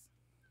devices.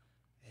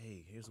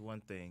 Hey, here's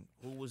one thing.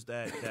 Who was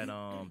that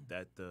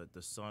that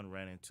the son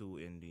ran into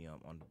in the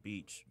on the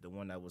beach? The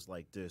one that was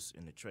like this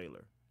in the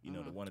trailer. The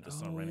one that the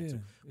son ran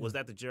into. Was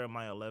that the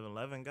Jeremiah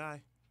 11:11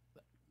 guy?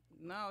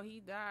 No, he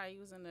died. He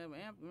was in the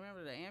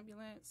remember the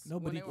ambulance? No,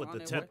 but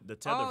the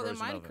tether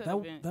version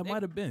of it. That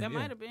might have been. That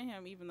might have been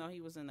him, even though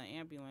he was in the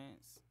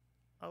ambulance.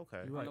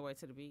 Okay. On the way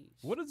to the beach.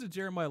 What is the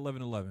Jeremiah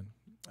 11:11?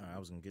 I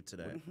was gonna get to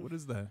that. What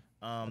is that?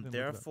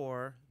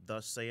 Therefore,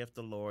 thus saith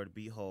the Lord,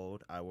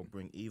 behold, I will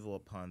bring evil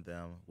upon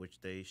them, which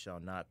they shall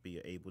not be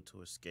able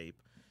to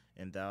escape,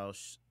 and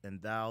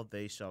thou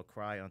they shall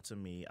cry unto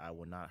me. I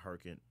will not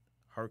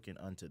hearken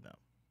unto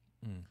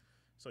them.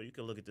 So you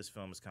can look at this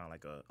film as kind of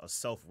like a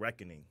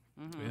self-reckoning,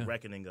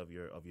 reckoning of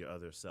your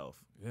other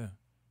self. Yeah.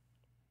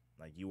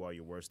 Like you are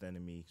your worst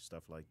enemy,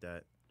 stuff like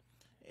that.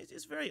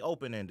 It's very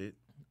open-ended.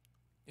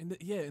 And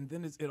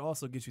then it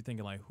also gets you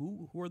thinking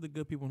who are the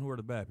good people and who are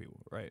the bad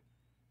people, right?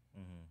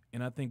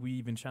 And I think we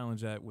even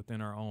challenge that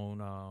within our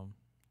own,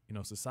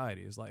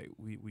 society. It's like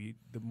we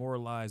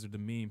demoralize or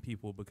demean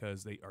people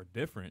because they are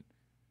different,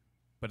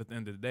 but at the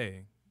end of the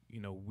day,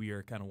 we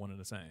are kind of one and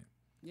the same.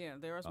 Yeah,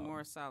 there was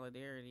more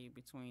solidarity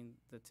between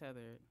the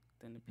tethered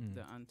than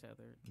the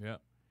untethered. Yeah,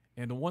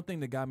 and the one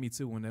thing that got me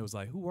too when it was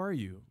like, "Who are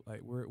you?"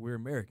 Like we're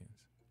Americans,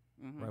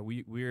 right?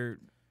 We're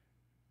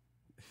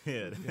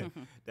Yeah,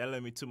 that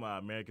led me to my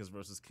Americans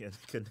versus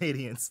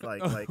Canadians,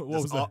 like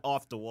this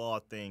off the wall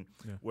thing,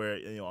 where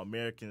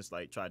Americans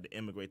tried to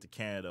immigrate to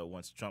Canada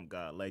once Trump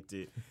got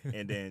elected,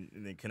 and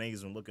then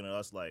Canadians were looking at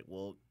us like,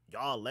 well,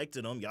 y'all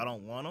elected them, y'all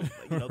don't want them,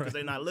 because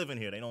they're not living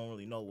here, they don't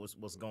really know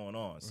what's going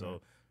on.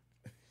 So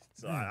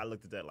I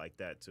looked at that like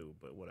that too,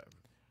 but whatever.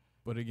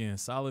 But again,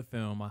 solid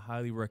film. I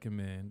highly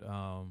recommend.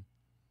 I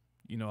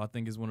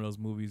think it's one of those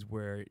movies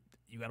where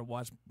you got to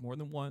watch more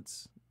than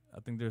once. I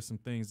think there's some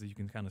things that you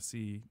can kind of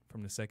see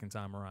from the second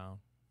time around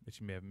that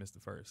you may have missed the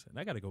first. And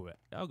I got to go back.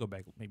 I'll go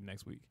back maybe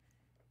next week.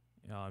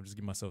 Just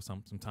give myself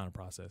some time to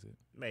process it.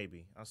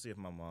 Maybe. I'll see if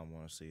my mom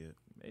want to see it.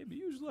 Maybe.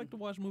 You usually like to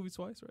watch movies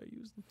twice, right?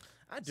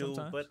 I do,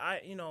 sometimes. But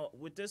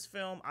with this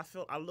film,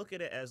 I look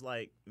at it as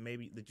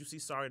maybe, did you see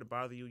Sorry to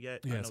Bother You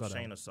yet? Yeah, I know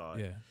Shayna saw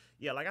it.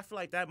 Yeah, I feel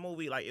like that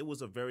movie, it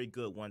was a very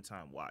good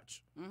one-time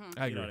watch. I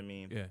agree. You know what I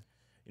mean? Yeah.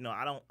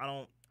 I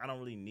don't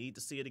really need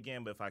to see it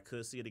again, but if I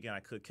could see it again, I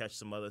could catch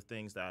some other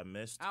things that I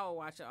missed. I will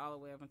watch it all the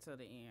way up until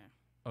the end.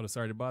 Oh, the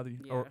Sorry to Bother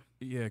You?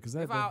 Yeah. Because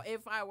if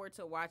I were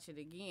to watch it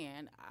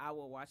again, I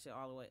will watch it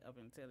all the way up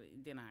until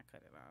then I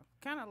cut it off.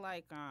 Kind of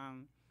like I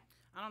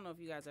don't know if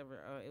you guys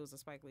ever. It was a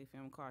Spike Lee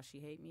film called She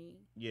Hate Me.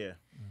 Yeah.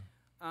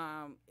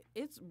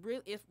 It's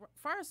really.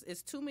 First,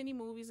 it's too many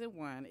movies in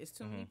one. It's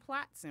too many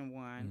plots in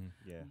one.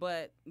 Yeah.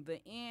 But the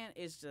end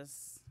is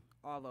just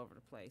all over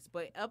the place.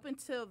 But up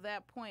until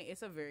that point,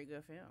 it's a very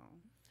good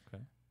film.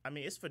 Okay. I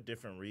mean, it's for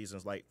different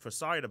reasons. For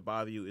Sorry to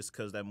Bother You, it's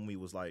because that movie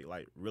was like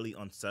really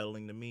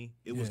unsettling to me.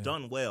 It was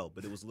done well,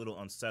 but it was a little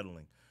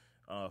unsettling.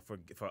 For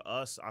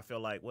us, I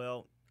feel like,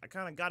 well, I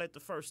kind of got it the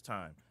first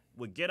time.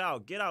 With Get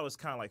Out is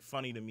kind of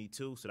funny to me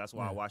too, so that's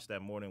why I watched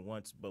that more than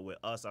once. But with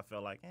Us, I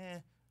felt like,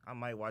 I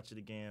might watch it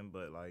again,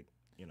 but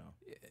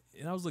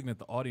And I was looking at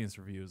the audience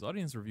reviews.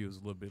 Audience reviews a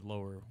little bit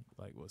lower,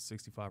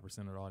 65%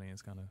 of the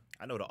audience kind of.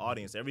 I know the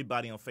audience.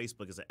 Everybody on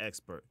Facebook is an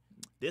expert.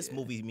 This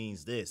movie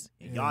means this,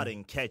 and y'all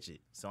didn't catch it.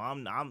 So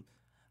I'm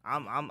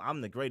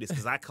the greatest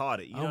because I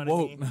caught it. You know I'm what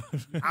woke. I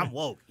mean? I'm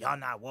woke. Y'all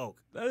not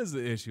woke. That is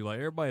the issue.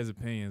 Everybody's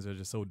opinions are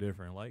just so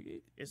different.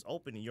 It's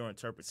open to your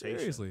interpretation.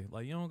 Seriously,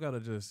 you don't gotta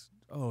just.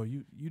 oh,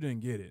 you didn't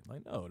get it.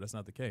 Like, no, that's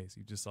not the case.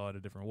 You just saw it a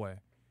different way.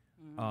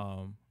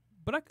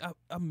 But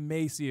I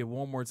may see it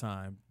one more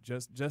time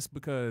just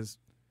because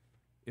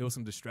it was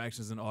some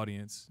distractions in the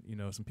audience. You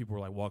know, some people were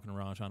like walking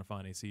around trying to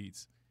find their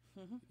seats.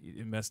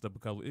 It messed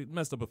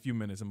up a few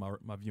minutes in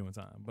my viewing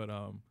time. But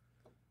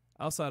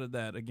outside of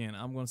that, again,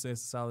 I'm gonna say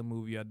it's a solid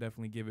movie. I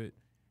definitely give it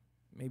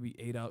maybe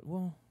 8 out.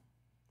 Well,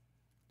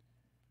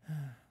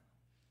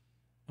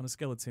 on a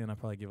scale of 10, I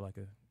probably give it like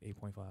a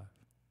 8.5.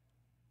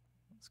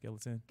 Scale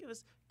of 10.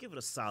 Give it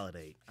a solid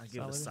 8. I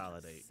give it a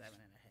solid 8.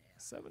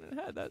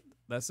 7.5. 7.5.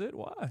 That's it.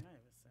 Why? I give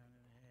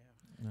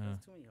it 7.5. Yeah.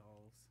 That's too many holes.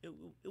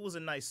 It was a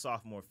nice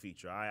sophomore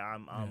feature. I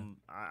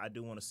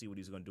do want to see what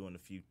he's going to do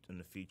in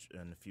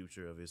the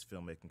future of his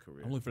filmmaking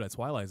career. I'm looking for that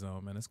Twilight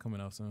Zone, man. It's coming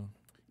out soon.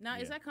 Now,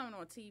 is that coming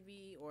on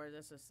TV or is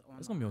this just on?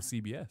 It's gonna be on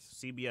CBS.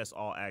 CBS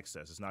All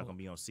Access. It's not going to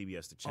be on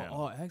CBS the channel.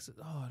 All Access.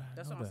 Oh,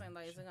 That's what I'm saying.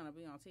 Like, is it gonna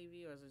be on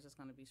TV or is it just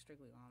gonna be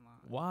strictly online?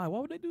 Why? Why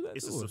would they do that?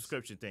 It's to a us?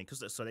 subscription thing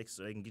so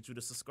they can get you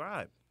to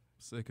subscribe.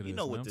 Sick of You this,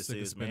 know man. what I'm this sick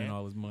of is, spending man.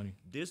 all this money.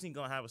 Disney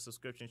gonna have a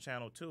subscription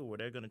channel too, where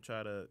they're gonna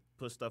try to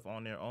put stuff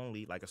on there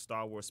only, like a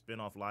Star Wars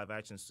spin-off live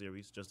action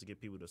series, just to get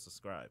people to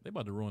subscribe. They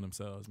about to ruin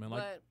themselves, man.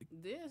 Like,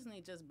 But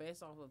Disney, just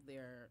based off of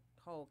their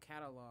whole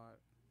catalog,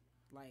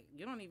 like,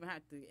 you don't even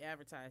have to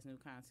advertise new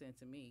content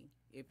to me.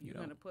 If you're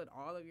going to put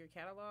all of your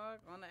catalog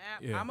on the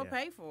app, I'm going to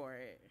pay for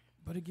it.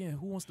 but again,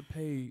 who wants to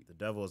pay? The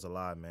devil is a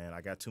lie, man.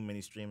 I got too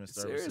many streaming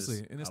services.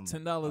 Seriously, and it's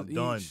 $10 each.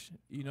 Done.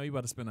 You know, you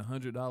about to spend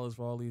 $100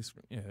 for all these.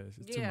 Yeah, it's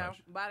too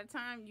much. By the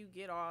time you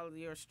get all of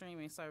your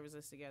streaming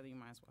services together, you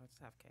might as well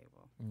just have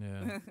cable.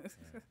 Yeah.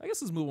 I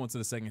guess let's move on to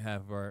the second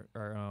half of our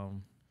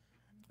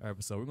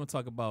episode. We're going to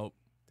talk about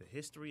The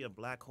history of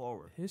black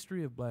horror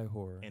history of black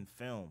horror in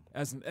film.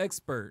 as an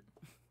expert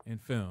in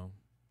film.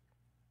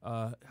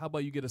 How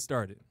about you get us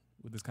started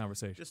with this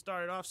conversation? Just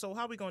started off. So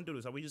how are we gonna do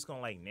this? Are we just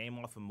gonna like name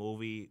off a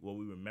movie, what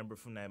we remember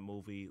from that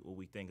movie, what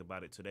we think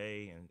about it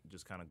today, and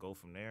just kind of go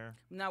from there?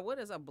 Now, what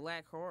is a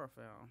black horror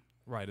film?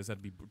 Right. Does that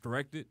have to be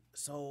directed,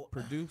 So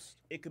produced?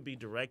 it could be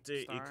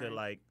directed. It could Starring.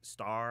 like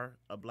star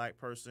a black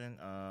person.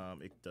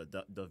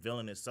 The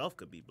villain itself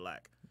could be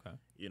black. Okay.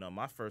 You know,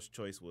 my first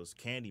choice was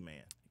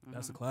Candyman.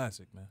 That's a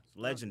classic, man.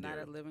 It's legendary.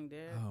 Night of the Living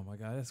Dead. Oh my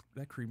God,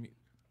 that creeped me.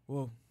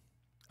 Well,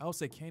 I would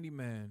say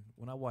Candyman.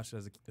 When I watched it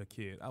as a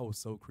kid, I was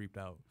so creeped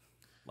out.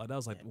 Like that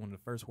was like one of the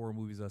first horror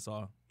movies I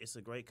saw. It's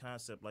a great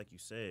concept, like you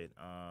said.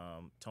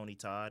 Tony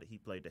Todd, he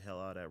played the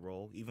hell out of that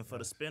role. Even for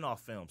the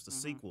spin-off films, the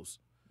sequels.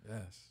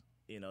 Yes.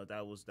 You know,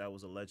 that was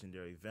a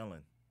legendary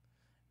villain.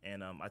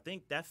 And I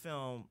think that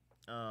film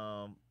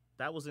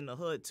that was in the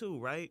hood too,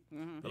 right?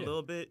 A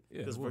little bit, Yeah,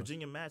 because it was.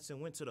 Virginia Madsen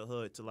went to the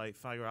hood to like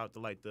figure out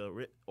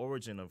the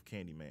origin of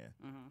Candyman.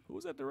 Who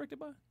was that directed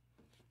by?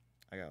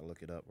 I gotta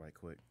look it up right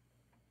quick.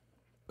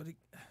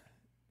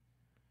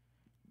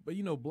 But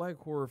you know, black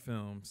horror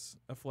films,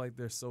 I feel like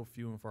they're so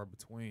few and far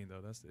between, though.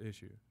 That's the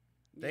issue.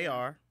 They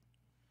are.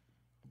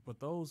 But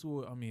those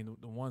who, I mean,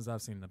 the ones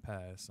I've seen in the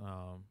past,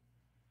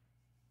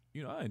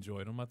 you know, I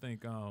enjoyed them. I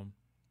think,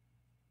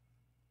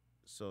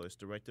 So it's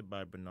directed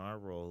by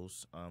Bernard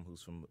Rose,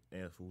 who's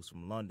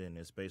from London.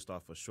 It's based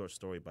off a short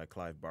story by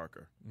Clive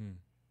Barker,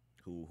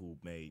 who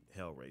made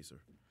Hellraiser.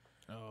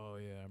 oh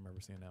yeah, I remember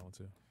seeing that one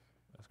too.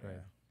 That's great.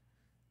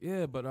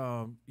 Yeah, but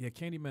yeah,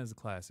 Candyman's a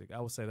classic. I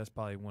would say that's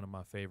probably one of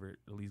my favorite,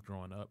 at least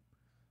growing up.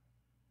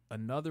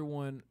 Another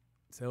one,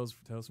 Tales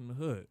from the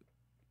Hood.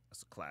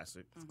 That's a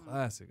classic. It's a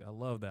classic. I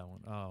love that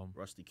one.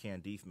 Rusty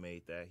Candif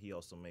made that. He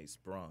also made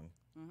Sprung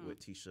with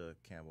Tisha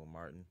Campbell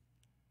Martin.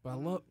 But I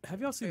love.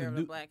 Have y'all seen Fear the of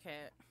new? the Black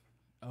Cat.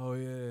 Oh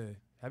yeah.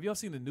 Have y'all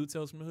seen the new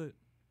Tales from the Hood?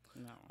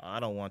 No. I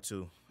don't want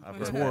to. I've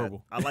It's heard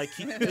horrible. bad. I like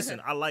Keith. Listen,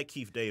 I like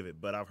Keith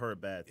David, but I've heard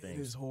bad It things.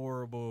 is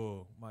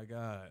horrible. My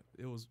God,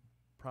 it was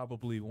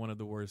probably one of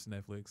the worst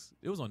Netflix.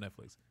 It was on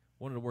Netflix.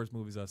 One of the worst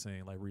movies I've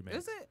seen, like remakes.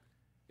 Is it?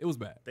 It was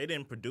bad. They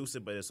didn't produce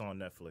it, but it's on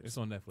Netflix. It's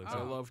on Netflix.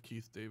 I love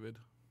Keith David.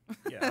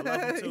 Yeah, I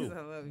love him too.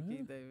 I love you,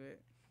 Keith David.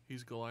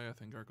 He's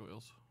Goliath in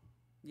Gargoyles.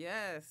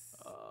 Yes.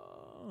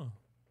 Oh,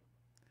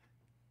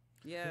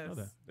 Yes. know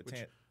that. But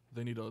Which-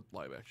 They need a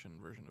live action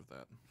version of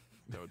that.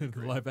 That would be the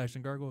great. live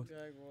action gargoyles.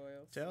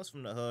 Gargoyles. Tales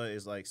from the Hood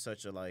is like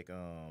such a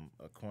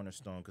a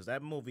cornerstone because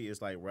that movie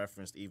is like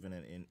referenced even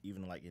in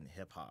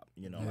hip hop.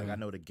 You know, like I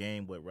know the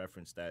Game would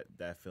reference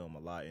that film a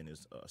lot in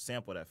his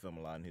sample that film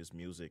a lot in his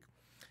music,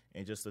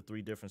 and just the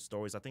three different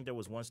stories. I think there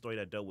was one story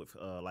that dealt with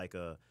like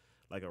a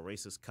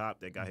racist cop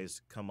that got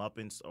his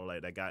comeuppance, or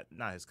like that got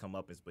not his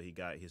comeuppance, but he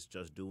got his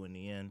just due in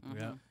the end.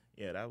 Yeah.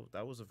 Yeah,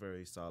 that was a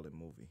very solid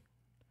movie.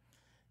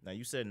 Now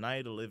you said Night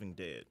of the Living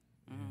Dead.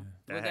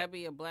 Would that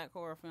be a black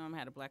horror film?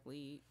 Had a black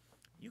lead?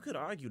 You could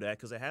argue that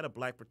because it had a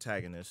black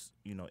protagonist.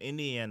 You know, in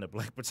the end, the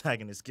black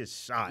protagonist gets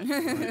shot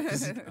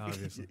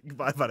Obviously.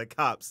 by the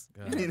cops,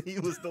 God. and he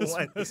was the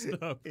one. messed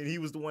up. And he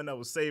was the one that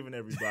was saving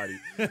everybody.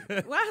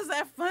 Why is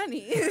that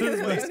funny?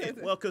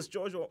 Well, because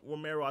George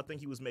Romero, I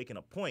think he was making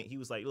a point. He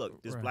was like,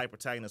 "Look, this Right. black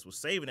protagonist was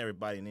saving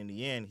everybody, and in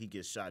the end, he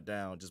gets shot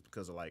down just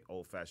because of like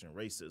old-fashioned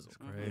racism."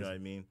 You crazy. know what I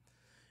mean?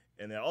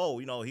 And then, oh,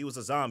 you know, he was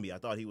a zombie. I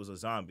thought he was a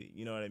zombie.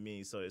 You know what I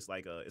mean? So it's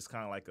like it's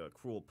kind of like a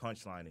cruel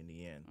punchline in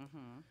the end.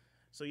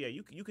 So yeah,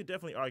 you could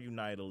definitely argue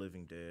Night of the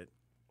Living Dead.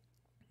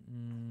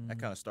 That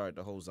kind of started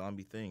the whole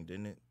zombie thing,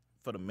 didn't it?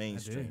 For the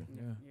mainstream.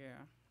 Yeah.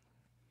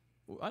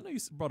 Well, I know you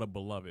brought up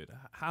Beloved.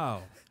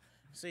 How?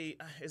 See,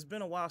 it's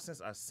been a while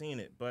since I've seen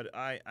it, but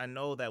I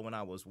know that when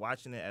I was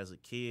watching it as a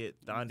kid,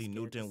 Dondi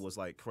Newton was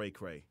like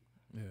cray-cray.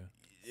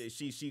 Yeah.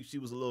 She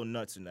was a little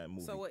nuts in that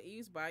movie. So would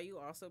Eve's Bayou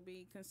also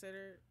be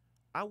considered?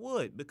 I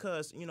would,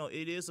 because, you know,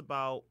 it is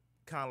about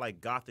kind of like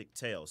gothic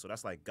tales. So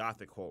that's like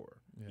gothic horror.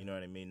 Yeah. You know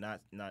what I mean?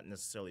 Not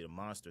necessarily a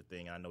monster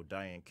thing. I know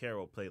Diane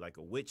Carroll played like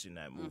a witch in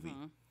that movie.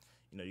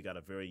 You know, you got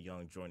a very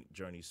young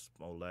Journey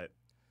Smollett.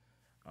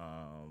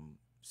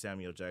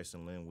 Samuel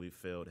Jackson Lynn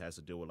Wheatfield has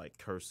to deal with like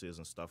curses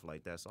and stuff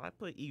like that. So I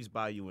put Eve's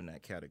Bayou in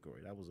that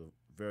category. That was a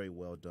very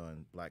well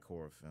done black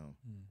horror film.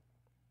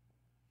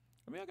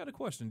 I mean, I got a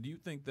question. Do you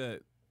think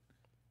that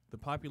the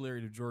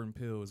popularity of Jordan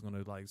Peele is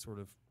going to like sort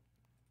of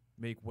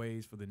make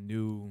ways for the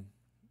new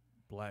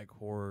black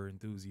horror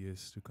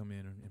enthusiasts to come in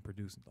and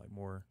produce like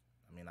more?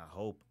 I mean, I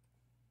hope.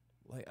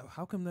 Like,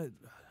 how come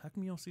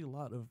you don't see a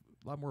lot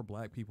more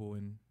black people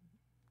in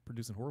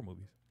producing horror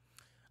movies?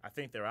 I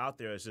think they're out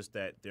there. It's just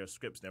that their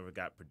scripts never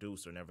got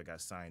produced or never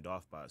got signed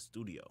off by a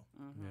studio.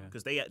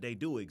 Because they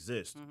do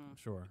exist.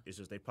 Sure. It's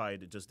just they probably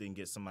just didn't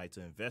get somebody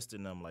to invest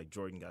in them like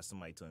Jordan got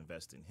somebody to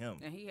invest in him.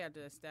 And he had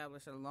to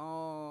establish a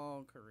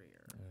long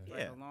career.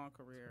 Yeah. A long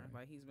career.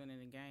 Like, he's been in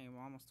the game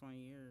almost 20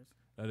 years.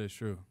 That is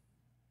true.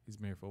 He's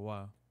been here for a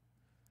while.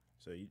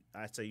 So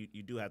I'd say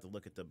you do have to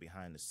look at the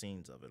behind the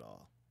scenes of it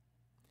all.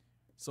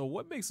 So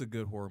what makes a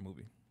good horror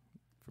movie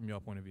from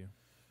your point of view?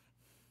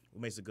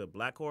 What makes a good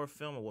black horror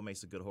film, or what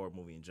makes a good horror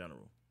movie in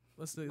general?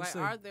 Let's like, say,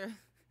 are there,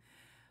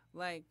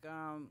 like,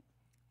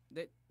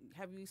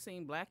 have you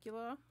seen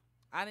Blackula?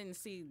 I didn't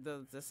see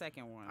the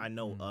second one. I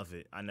know of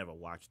it. I never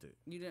watched it.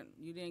 You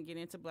didn't get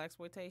into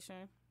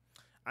blaxploitation?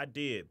 I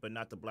did, but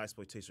not the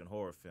blaxploitation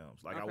horror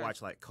films. Like, I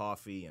watched like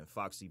Coffee and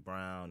Foxy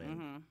Brown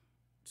and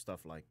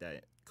stuff like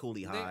that.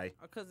 Coolie High.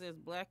 Because there's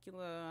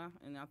Blackula,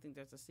 and I think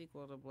there's a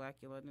sequel to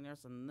Blackula. Then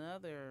there's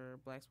another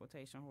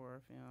blaxploitation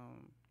horror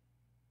film.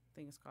 I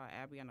think it's called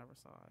Abby. I never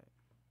saw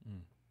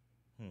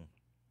it.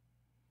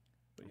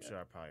 I'm sure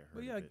I probably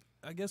heard of it.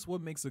 I guess what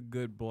makes a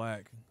good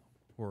black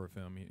horror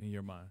film in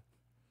your mind?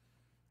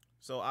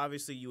 So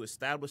obviously you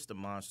establish the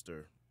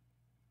monster.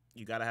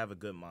 You got to have a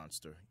good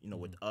monster. You know,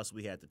 with us,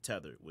 we had the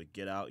Tether. With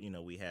Get Out, you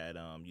know, we had,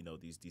 you know,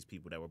 these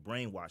people that were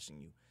brainwashing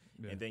you.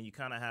 Yeah. And then you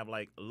kind of have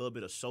like a little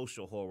bit of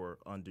social horror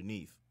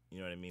underneath. You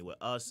know what I mean? With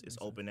us, it's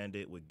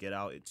open-ended. With Get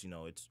Out, it's, you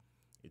know, it's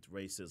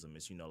racism.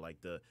 It's, you know,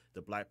 like the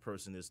black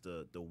person is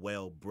the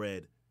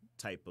well-bred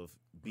type of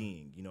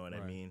being. You know what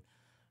I mean?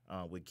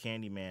 With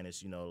Candyman,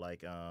 it's, you know,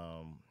 like,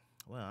 well,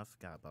 I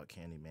forgot about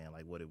Candyman,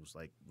 like what it was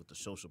like, what the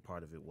social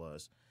part of it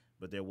was.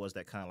 But there was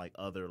that kind of like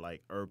other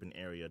like urban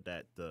area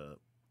that the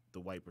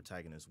white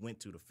protagonist went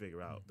to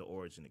figure out the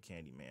origin of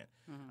Candyman.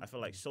 I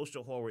feel like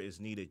social horror is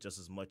needed just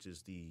as much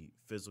as the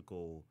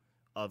physical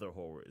other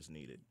horror is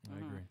needed. I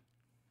agree.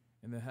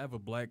 And then have a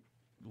black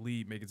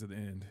lead make it to the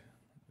end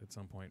at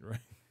some point, right?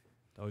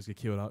 They always get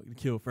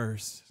killed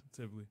first,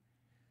 typically.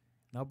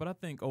 No, but I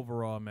think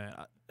overall, man,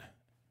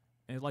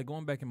 and like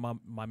going back in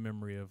my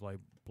memory of like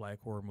black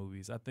horror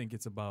movies, I think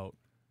it's about,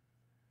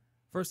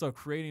 first off,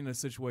 creating a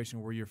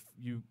situation where you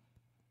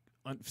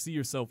see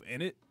yourself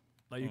in it.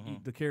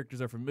 Like the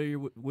characters are familiar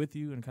with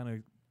you and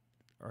kind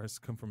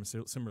of come from a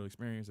similar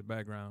experience or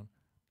background.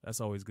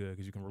 That's always good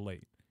because you can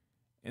relate.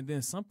 And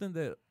then something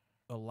that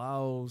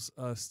allows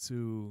us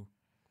to,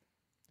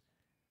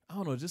 I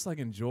don't know, just like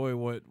enjoy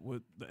what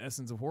the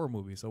essence of horror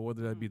movies. So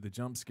whether that be the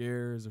jump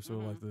scares or sort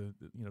of like the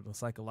you know, the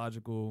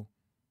psychological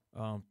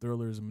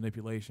thrillers and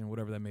manipulation,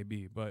 whatever that may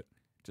be, but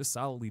just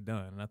solidly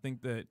done. And I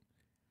think that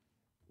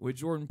with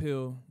Jordan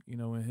Peele, you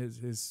know, and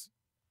his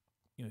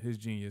you know, his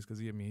genius, because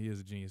he is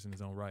a genius in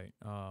his own right.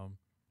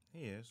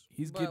 He is.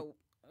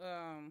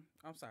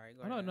 I'm sorry.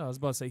 Go ahead. No, I was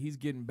about to say he's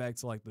getting back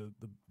to like the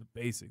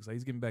basics. Like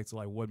he's getting back to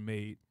like what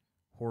made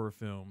horror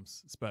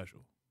films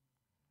special.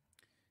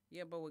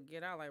 Yeah, but with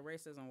Get Out, like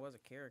racism was a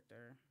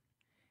character,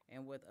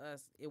 and with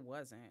us, it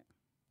wasn't.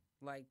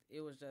 Like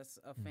it was just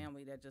a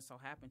family that just so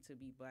happened to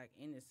be black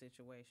in this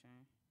situation.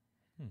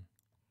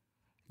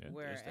 Yeah,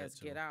 whereas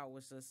Get Out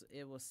was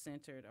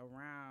centered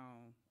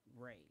around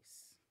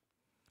race.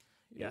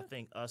 Yeah, I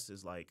think Us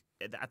is like,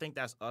 I think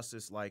that's Us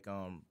is like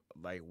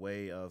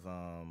way of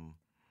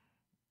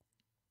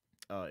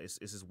it's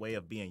his way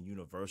of being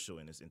universal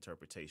in its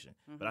interpretation.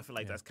 But I feel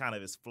like that's kind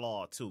of his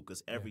flaw too,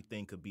 because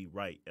everything could be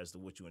right as to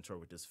what you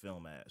interpret this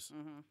film as.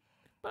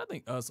 But I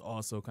think Us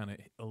also kind of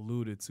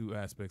alluded to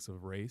aspects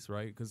of race,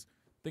 right? Because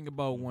think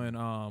about when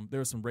there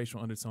were some racial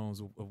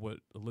undertones of what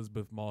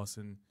Elizabeth Moss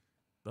and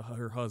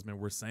her husband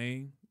were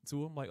saying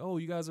to him, like, "Oh,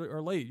 you guys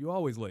are late. You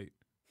always late."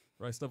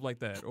 Right, stuff like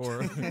that,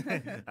 or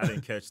I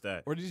didn't catch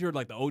that. Or did you hear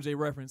like the OJ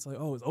reference? Like,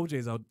 oh, it's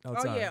OJ's outside.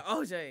 Oh yeah,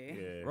 OJ.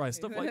 Yeah. Right,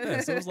 stuff like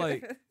that. So it's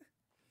like,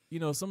 you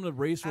know, some of the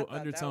racial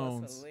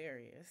undertones. That was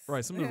hilarious.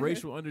 Right, some of the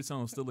racial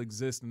undertones still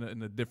exist in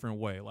a different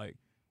way. Like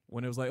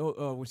when it was like,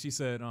 when she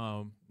said,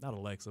 not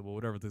Alexa, but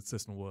whatever the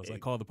system was,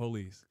 like, call the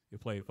police. You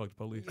played fuck the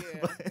police.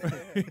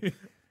 Yeah.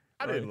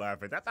 I didn't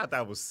laugh at that. I thought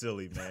that was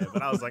silly, man.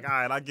 But I was like,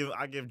 all right,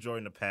 I give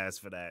Jordan a pass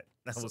for that.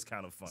 That was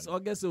kind of funny. So I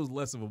guess it was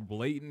less of a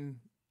blatant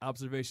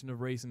observation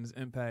of race and its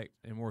impact,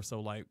 and more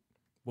so like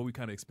what we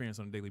kind of experience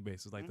on a daily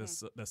basis, like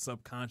that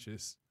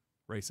subconscious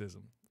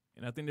racism.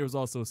 And I think there was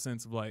also a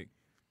sense of like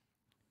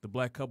the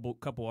black couple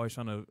always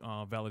trying to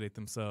validate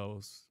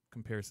themselves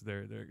compared to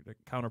their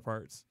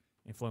counterparts,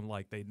 and feeling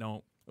like they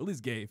don't, or at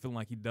least gay, feeling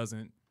like he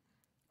doesn't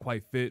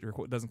quite fit or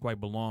doesn't quite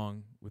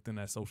belong within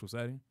that social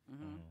setting.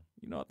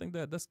 You know, I think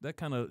that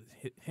kind of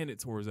hinted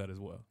towards that as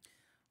well.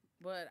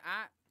 But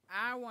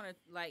I want to,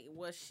 like,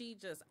 was she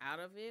just out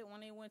of it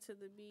when they went to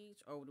the beach,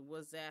 or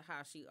was that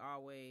how she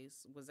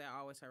always, was that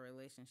always her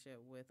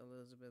relationship with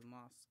Elizabeth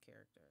Moss'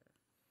 character?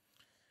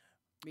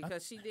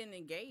 Because she didn't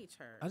engage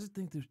her. I just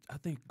think I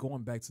think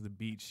going back to the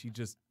beach, she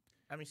just,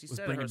 I mean, she was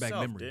said it bringing back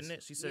herself, memories. didn't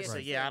it? She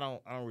said, Yeah, I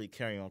don't really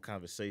carry on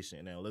conversation.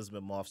 And then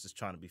Elizabeth Moss is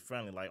trying to be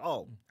friendly, like,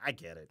 oh, I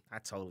get it. I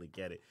totally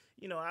get it.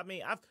 You know, I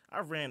mean,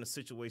 I've ran into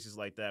situations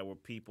like that where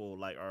people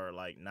like are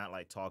like not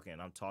like talking,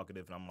 and I'm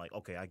talkative, and I'm like,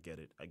 okay, I get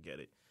it.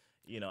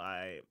 You know,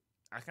 I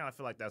kind of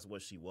feel like that's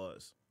what she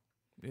was.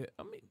 yeah,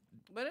 I mean,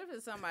 But if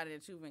it's somebody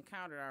that you've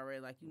encountered already,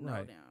 like you know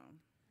Right. them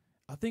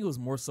I think it was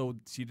more so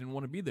she didn't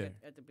want to be there.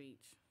 at the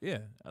beach. Yeah,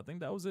 I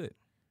think that was it.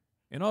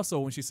 And also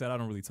when she said I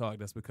don't really talk,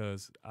 that's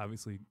because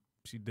obviously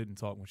she didn't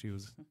talk when she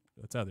was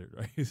tethered,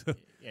 right? So,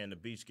 Yeah, and the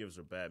beach gives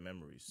her bad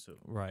memories too,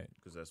 right.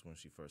 because that's when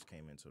she first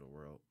came into the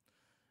world.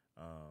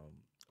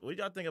 What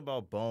do y'all think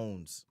about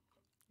Bones?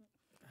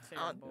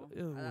 Terrible.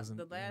 it wasn't,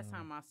 The last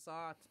time I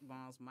saw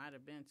Bones might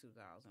have been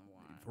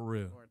 2001. For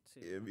real. Or two.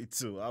 Yeah, me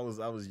too. I was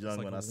It's young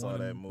like when a I saw one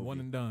that and- movie. One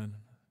and done.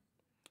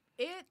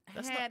 It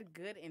That's had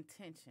good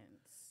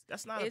intentions.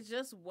 That's not. It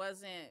just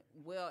wasn't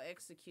well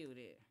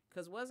executed.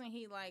 Cause wasn't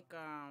he like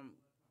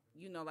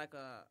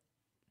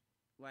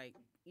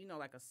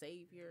like a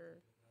savior?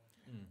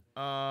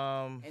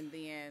 And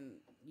then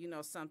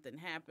something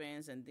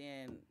happens, and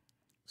then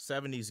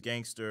 70s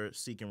gangster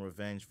seeking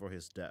revenge for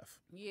his death.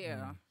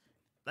 yeah,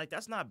 Like,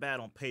 that's not bad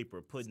on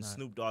paper, putting not.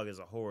 Snoop Dogg as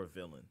a horror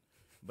villain.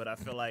 But I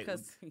feel like,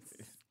 because he's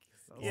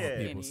so Yeah.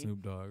 People, skinny.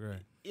 Snoop Dogg,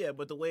 right? yeah,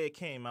 but the way it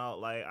came out,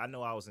 like, I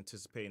know I was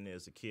anticipating it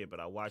as a kid, but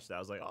I watched it. I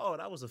was like, oh,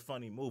 that was a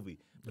funny movie.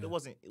 But it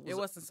wasn't. It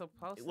wasn't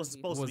supposed. It was to be.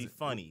 supposed to be wasn't-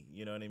 funny.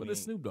 You know what I But mean?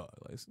 it's Snoop Dogg.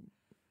 Like,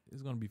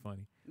 it's gonna be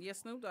funny. Yeah,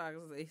 Snoop Dogg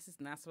is he's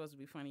not supposed to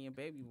be funny in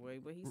Baby Boy,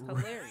 but he's Right.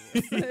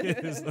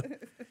 hilarious.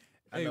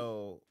 I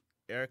know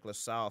Eric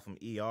LaSalle from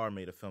ER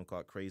made a film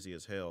called Crazy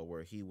as Hell,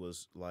 where he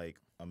was like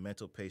a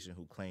mental patient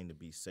who claimed to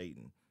be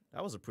Satan.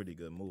 That was a pretty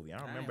good movie.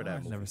 I remember that I've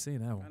movie. never seen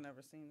that I've one.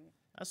 never seen it.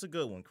 That's a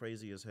good one.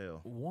 Crazy as Hell.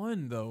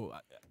 One though,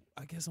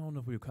 I guess I don't know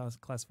if we would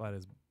classify it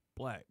as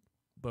black,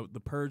 but the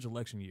Purge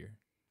election year.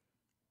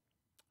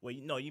 Well,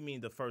 you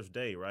mean the first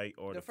day, right?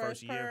 Or the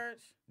first year?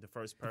 Purge. The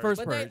first Purge. first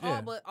But Purge,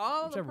 yeah.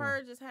 all Whichever the one.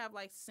 purges have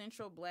like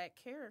central black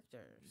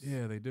characters.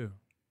 Yeah, they do.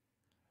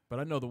 But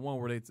I know the one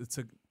where it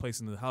took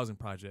place in the housing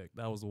project.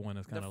 That was the one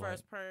that's The kind of like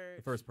first purge.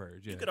 the first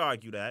Purge. Yeah, You could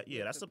argue that.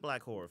 Yeah, that's a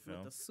black horror with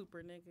film. the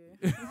super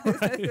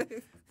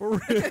nigga. for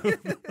real.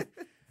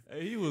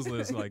 Hey, he was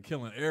just like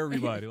killing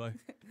everybody. Like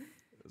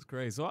it's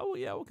crazy. So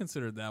I would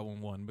consider that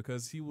one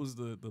because he was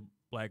the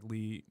black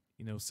lead.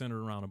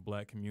 Centered around a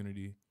black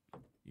community.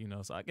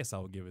 So I guess I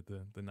would give it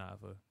the nod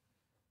for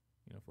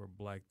a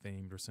black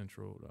themed or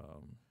central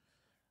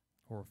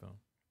horror film.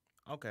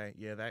 Okay,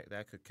 yeah,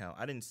 that could count.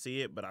 I didn't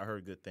see it, but I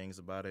heard good things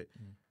about it.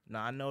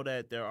 Now I know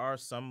that there are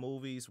some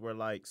movies where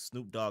like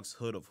Snoop Dogg's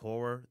Hood of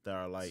Horror that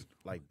are like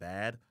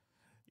bad.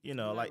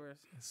 Like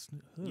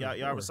y'all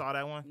ever saw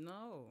that one?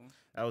 No.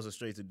 That was a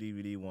straight to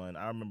DVD one.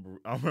 I remember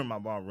my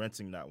mom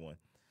renting that one.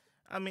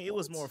 I mean, it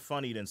was more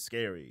funny than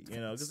scary,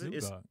 because Snoop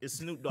Dogg. it's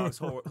Snoop Dogg's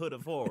Hood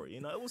of Horror.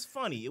 It was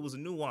funny. It was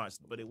nuanced,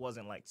 but it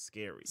wasn't like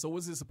scary. So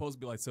was it supposed to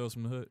be like Tales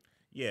from the Hood?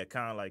 Yeah,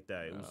 kind of like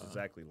that. It was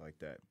exactly like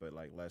that, but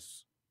like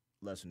less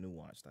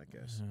nuanced, I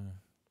guess.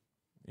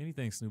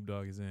 Anything Snoop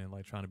Dogg is in,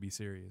 like trying to be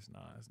serious, nah,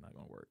 it's not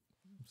gonna work.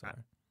 I'm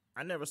sorry.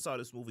 I never saw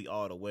this movie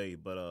all the way,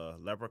 but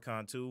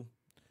Leprechaun 2.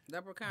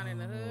 Leprechaun in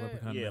the Hood.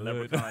 Leprechaun Yeah, in the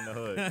Hood. Leprechaun in the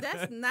Hood.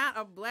 That's not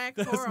a black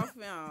horror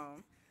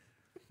film.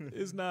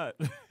 It's not.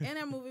 And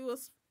that movie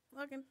was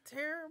fucking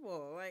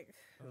terrible. Like,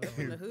 up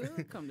in the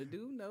hood, come to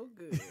do no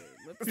good.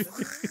 Up in the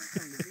hood,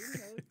 come to do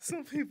no good.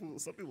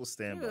 Some people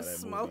stand He by was that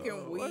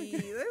smoking movie. weed.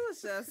 It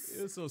was just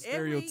It was so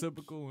every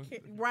stereotypical.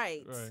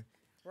 Right. Right.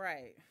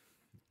 Right.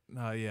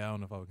 Nah, yeah, I don't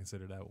know if I would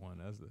consider that one.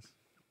 That's just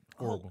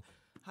horrible.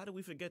 How did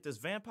we forget this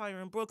vampire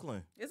in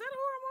Brooklyn? Is that a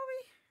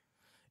horror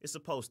It's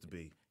supposed to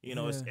be.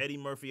 It's Yeah. Eddie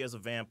Murphy as a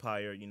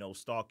vampire,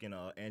 stalking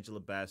Angela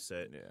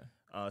Bassett.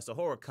 Yeah. It's a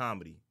horror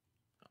comedy.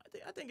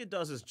 I think it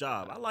does its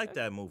job. I like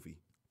that movie.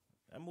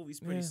 That movie's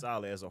pretty Yeah.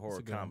 solid as a horror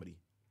a good one. comedy.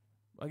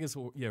 I guess,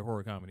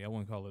 horror comedy. I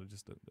wouldn't call it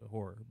just a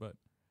horror, but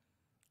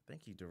I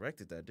think he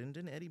directed that.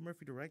 Didn't Eddie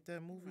Murphy direct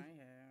that movie? movie? Might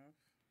have.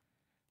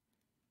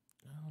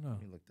 I don't know.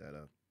 Let me look that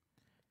up.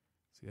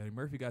 See, Eddie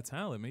Murphy got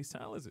talent, man. He's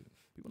talented.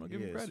 People don't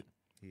give him is. credit.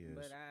 He is.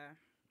 But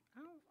I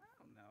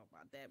don't know about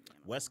about that being.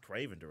 Wes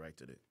Craven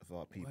directed it, of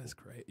all people. That's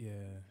great.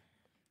 Yeah.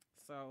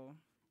 So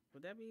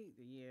would that be?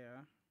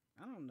 Yeah,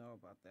 I don't know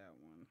about that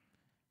one.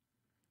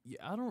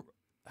 Yeah,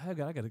 I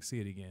got to see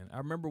it again. I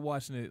remember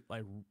watching it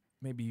like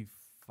maybe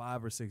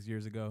 5 or 6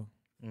 years ago.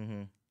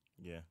 Mm-hmm.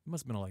 Yeah. It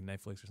must have been on like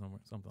Netflix or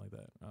something like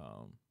that.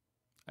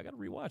 I got to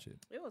rewatch it.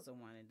 It was a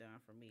one and done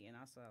for me, and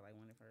I saw it like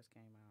when it first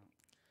came out.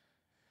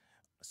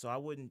 So I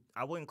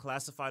wouldn't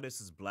classify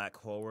this as black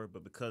horror,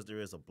 but because there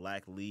is a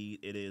black lead,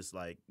 it is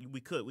like we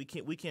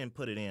can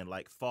put it in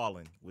like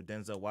Fallen with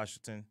Denzel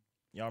Washington.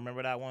 Y'all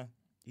remember that one?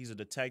 He's a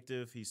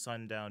detective. He's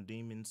hunting down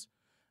demons.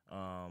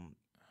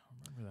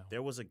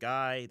 There was a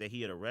guy that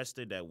he had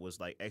arrested that was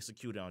like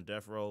executed on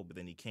death row, but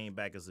then he came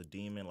back as a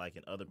demon, like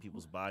in other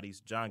people's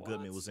bodies. John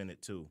Goodman was in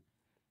it too.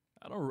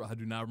 I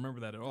do not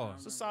remember that at all.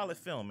 It's a solid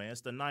film, man.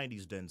 It's the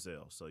 '90s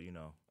Denzel, so you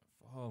know.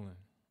 Fallen.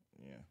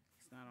 Yeah.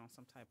 It's not on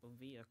some type of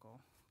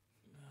vehicle.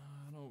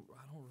 No,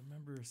 I don't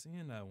remember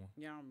seeing that one.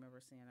 Yeah, I don't remember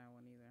seeing that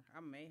one either.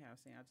 I may have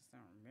seen it, I just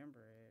don't remember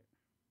it.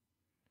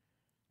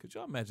 Could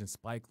y'all imagine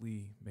Spike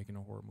Lee making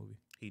a horror movie?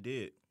 He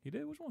did. He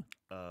did? Which one?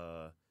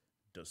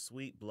 The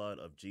Sweet Blood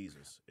of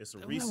Jesus. It's a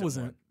That recent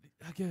wasn't, one.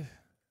 I guess.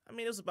 I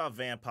mean, it was about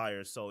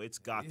vampires, so it's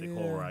gothic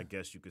horror, I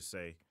guess you could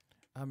say.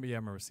 I mean, yeah, I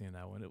remember seeing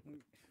that one.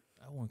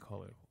 I wouldn't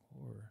call it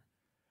horror.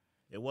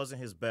 It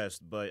wasn't his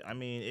best, but I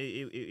mean,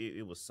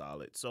 it was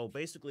solid. So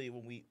basically,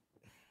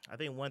 I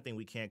think one thing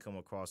we can't come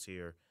across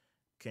here,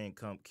 can't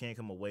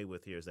come away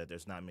with here is that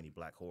there's not many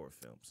black horror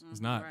films.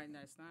 It's not. Right, no,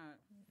 it's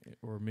not.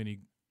 Or many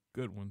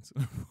good ones,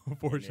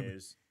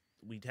 unfortunately.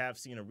 We have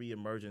seen a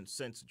reemergence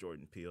since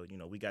Jordan Peele. You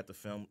know, we got the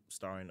film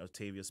starring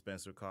Octavia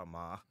Spencer called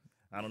Ma.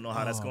 I don't know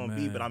how that's going to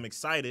be, but I'm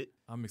excited.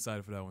 I'm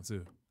excited for that one,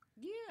 too.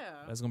 Yeah.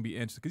 That's going to be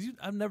interesting. Because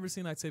I've never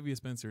seen Octavia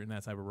Spencer in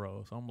that type of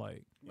role. So I'm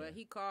like. But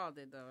he called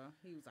it, though.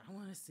 He was like, I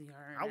want to see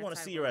her. I want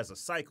to see her as a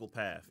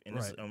psychopath. And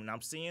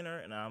I'm seeing her,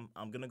 and I'm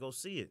going to go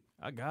see it.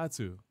 I got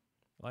to.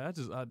 Like,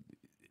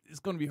 it's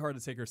going to be hard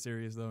to take her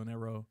serious, though, in that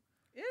role.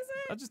 Is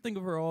it? I just think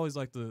of her always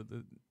like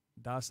the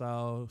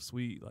docile,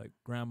 sweet, like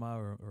grandma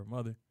or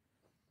mother.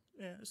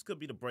 Yeah, this could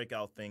be the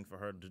breakout thing for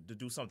her to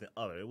do something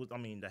other.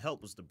 The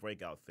Help was the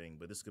breakout thing,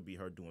 but this could be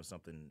her doing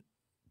something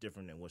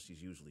different than what she's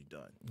usually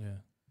done. Yeah.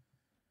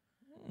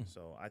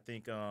 So I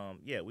think,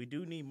 we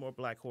do need more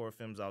black horror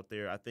films out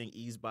there. I think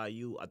Eased by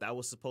You, that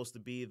was supposed to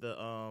be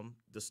the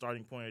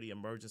starting point of the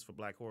emergence for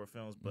black horror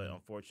films, but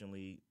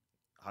unfortunately,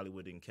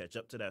 Hollywood didn't catch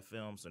up to that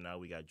film. So now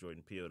we got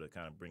Jordan Peele to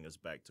kind of bring us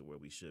back to where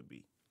we should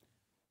be.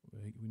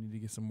 We need to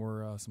get some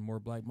more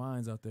black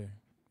minds out there,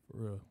 for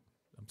real.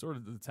 I'm sort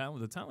of the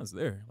talent's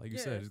there, like you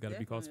said, it's got to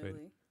be cultivated.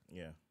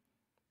 Yeah.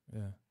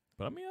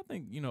 But I mean, I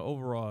think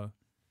overall,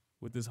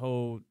 with this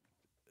whole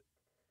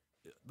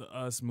the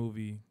Us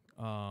movie,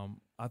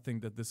 I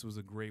think that this was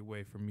a great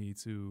way for me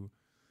to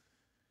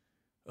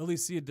at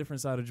least see a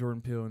different side of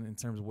Jordan Peele in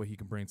terms of what he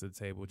can bring to the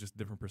table, just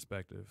different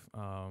perspective.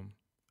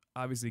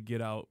 Obviously,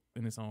 Get Out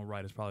in its own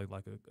right is probably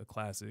like a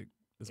classic.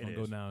 It's gonna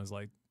go down as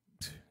like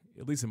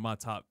at least in my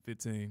top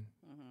 15,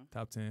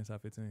 top 10,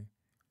 top 15.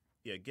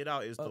 Yeah, Get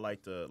Out is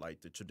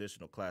the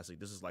traditional classic.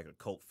 This is like a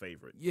cult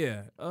favorite.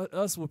 Yeah,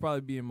 Us will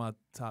probably be in my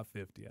top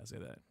 50. I say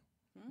that.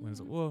 When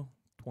it's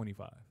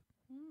 25.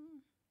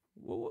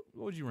 What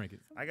would you rank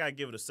it? I gotta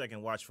give it a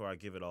second watch before I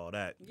give it all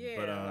that. Yeah,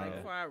 but,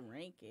 before I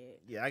rank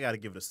it. Yeah, I gotta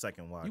give it a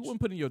second watch. You wouldn't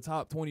put in your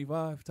top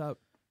 25, top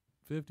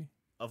 50?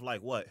 Of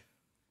like what?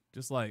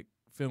 Just like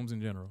films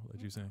in general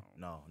that you've seen.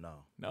 No.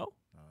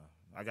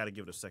 I gotta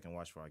give it a second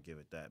watch before I give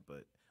it that.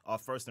 But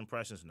off first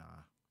impressions, nah.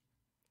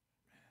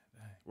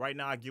 Right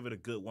now, I give it a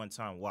good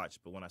one-time watch,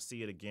 but when I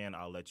see it again,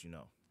 I'll let you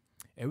know.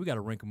 Hey, we got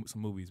to rank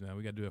some movies, man.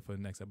 We got to do it for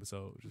the next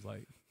episode, which is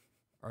like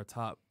our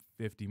top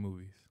 50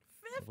 movies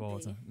of all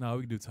time. No,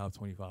 we can do top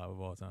 25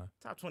 of all time.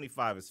 Top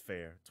 25 is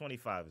fair.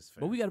 25 is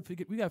fair. But we got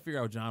to figure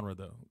out genre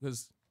though,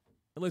 because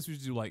unless we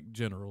just do like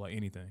general, like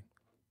anything.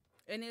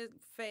 And it's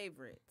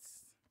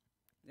favorites.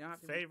 You don't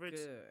have to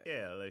favorites? Be good.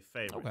 Yeah, they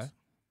favorites. Okay.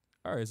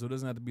 All right, so it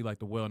doesn't have to be like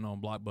the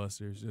well-known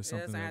blockbusters. Just It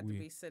something doesn't that have to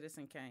be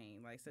Citizen Kane.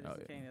 Like Citizen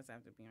Kane doesn't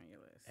have to be on your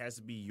list. It has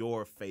to be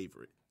your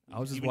favorite.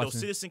 I was just Even watching. though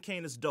Citizen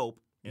Kane is dope,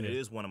 and it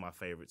is one of my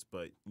favorites,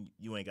 but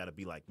you ain't got to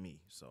be like me.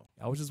 So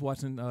I was just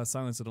watching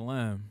Silence of the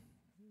Lamb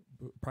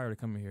prior to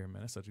coming here,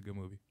 man. That's such a good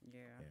movie.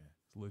 Yeah.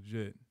 It's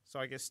legit. So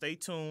I guess stay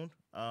tuned.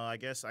 I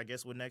guess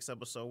with next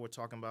episode we're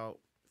talking about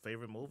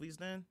favorite movies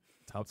then.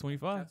 Top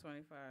 25. Top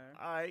 25.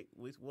 All right,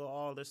 we'll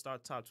all let's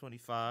start top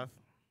 25.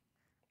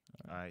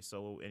 All right.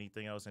 So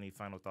anything else? Any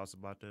final thoughts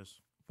about this?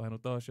 Final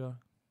thoughts, y'all?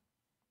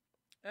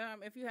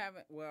 If you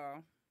haven't,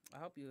 well, I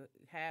hope you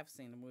have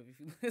seen the movie. If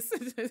you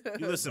listen to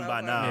You listen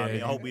by now. Yeah, I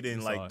mean, I hope we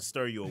didn't saw it.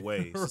 stir you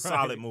away. It's a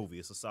solid movie.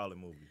 It's a solid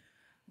movie.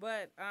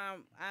 But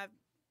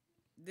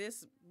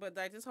this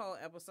whole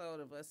episode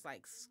of us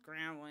like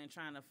scrambling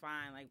trying to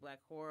find like black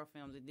horror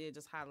films, it did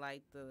just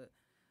highlight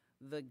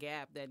the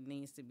gap that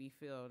needs to be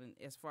filled in,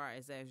 as far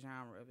as that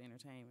genre of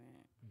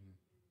entertainment.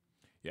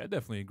 Yeah, I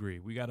definitely agree.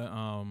 We gotta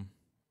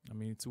I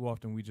mean, too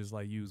often we just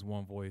like use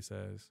one voice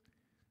as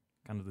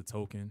kind of the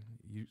token.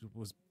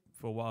 Was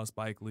for a while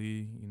Spike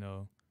Lee,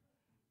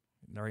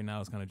 Right now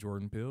it's kind of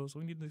Jordan Peele, so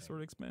we need to sort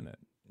of expand that.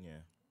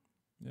 Yeah.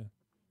 Yeah.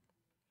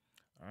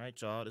 All right,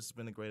 y'all. This has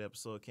been a great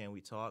episode. Can we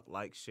talk?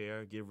 Like,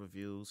 share, give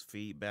reviews,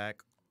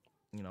 feedback,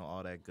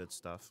 all that good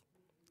stuff.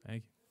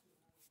 Thank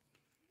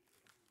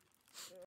you.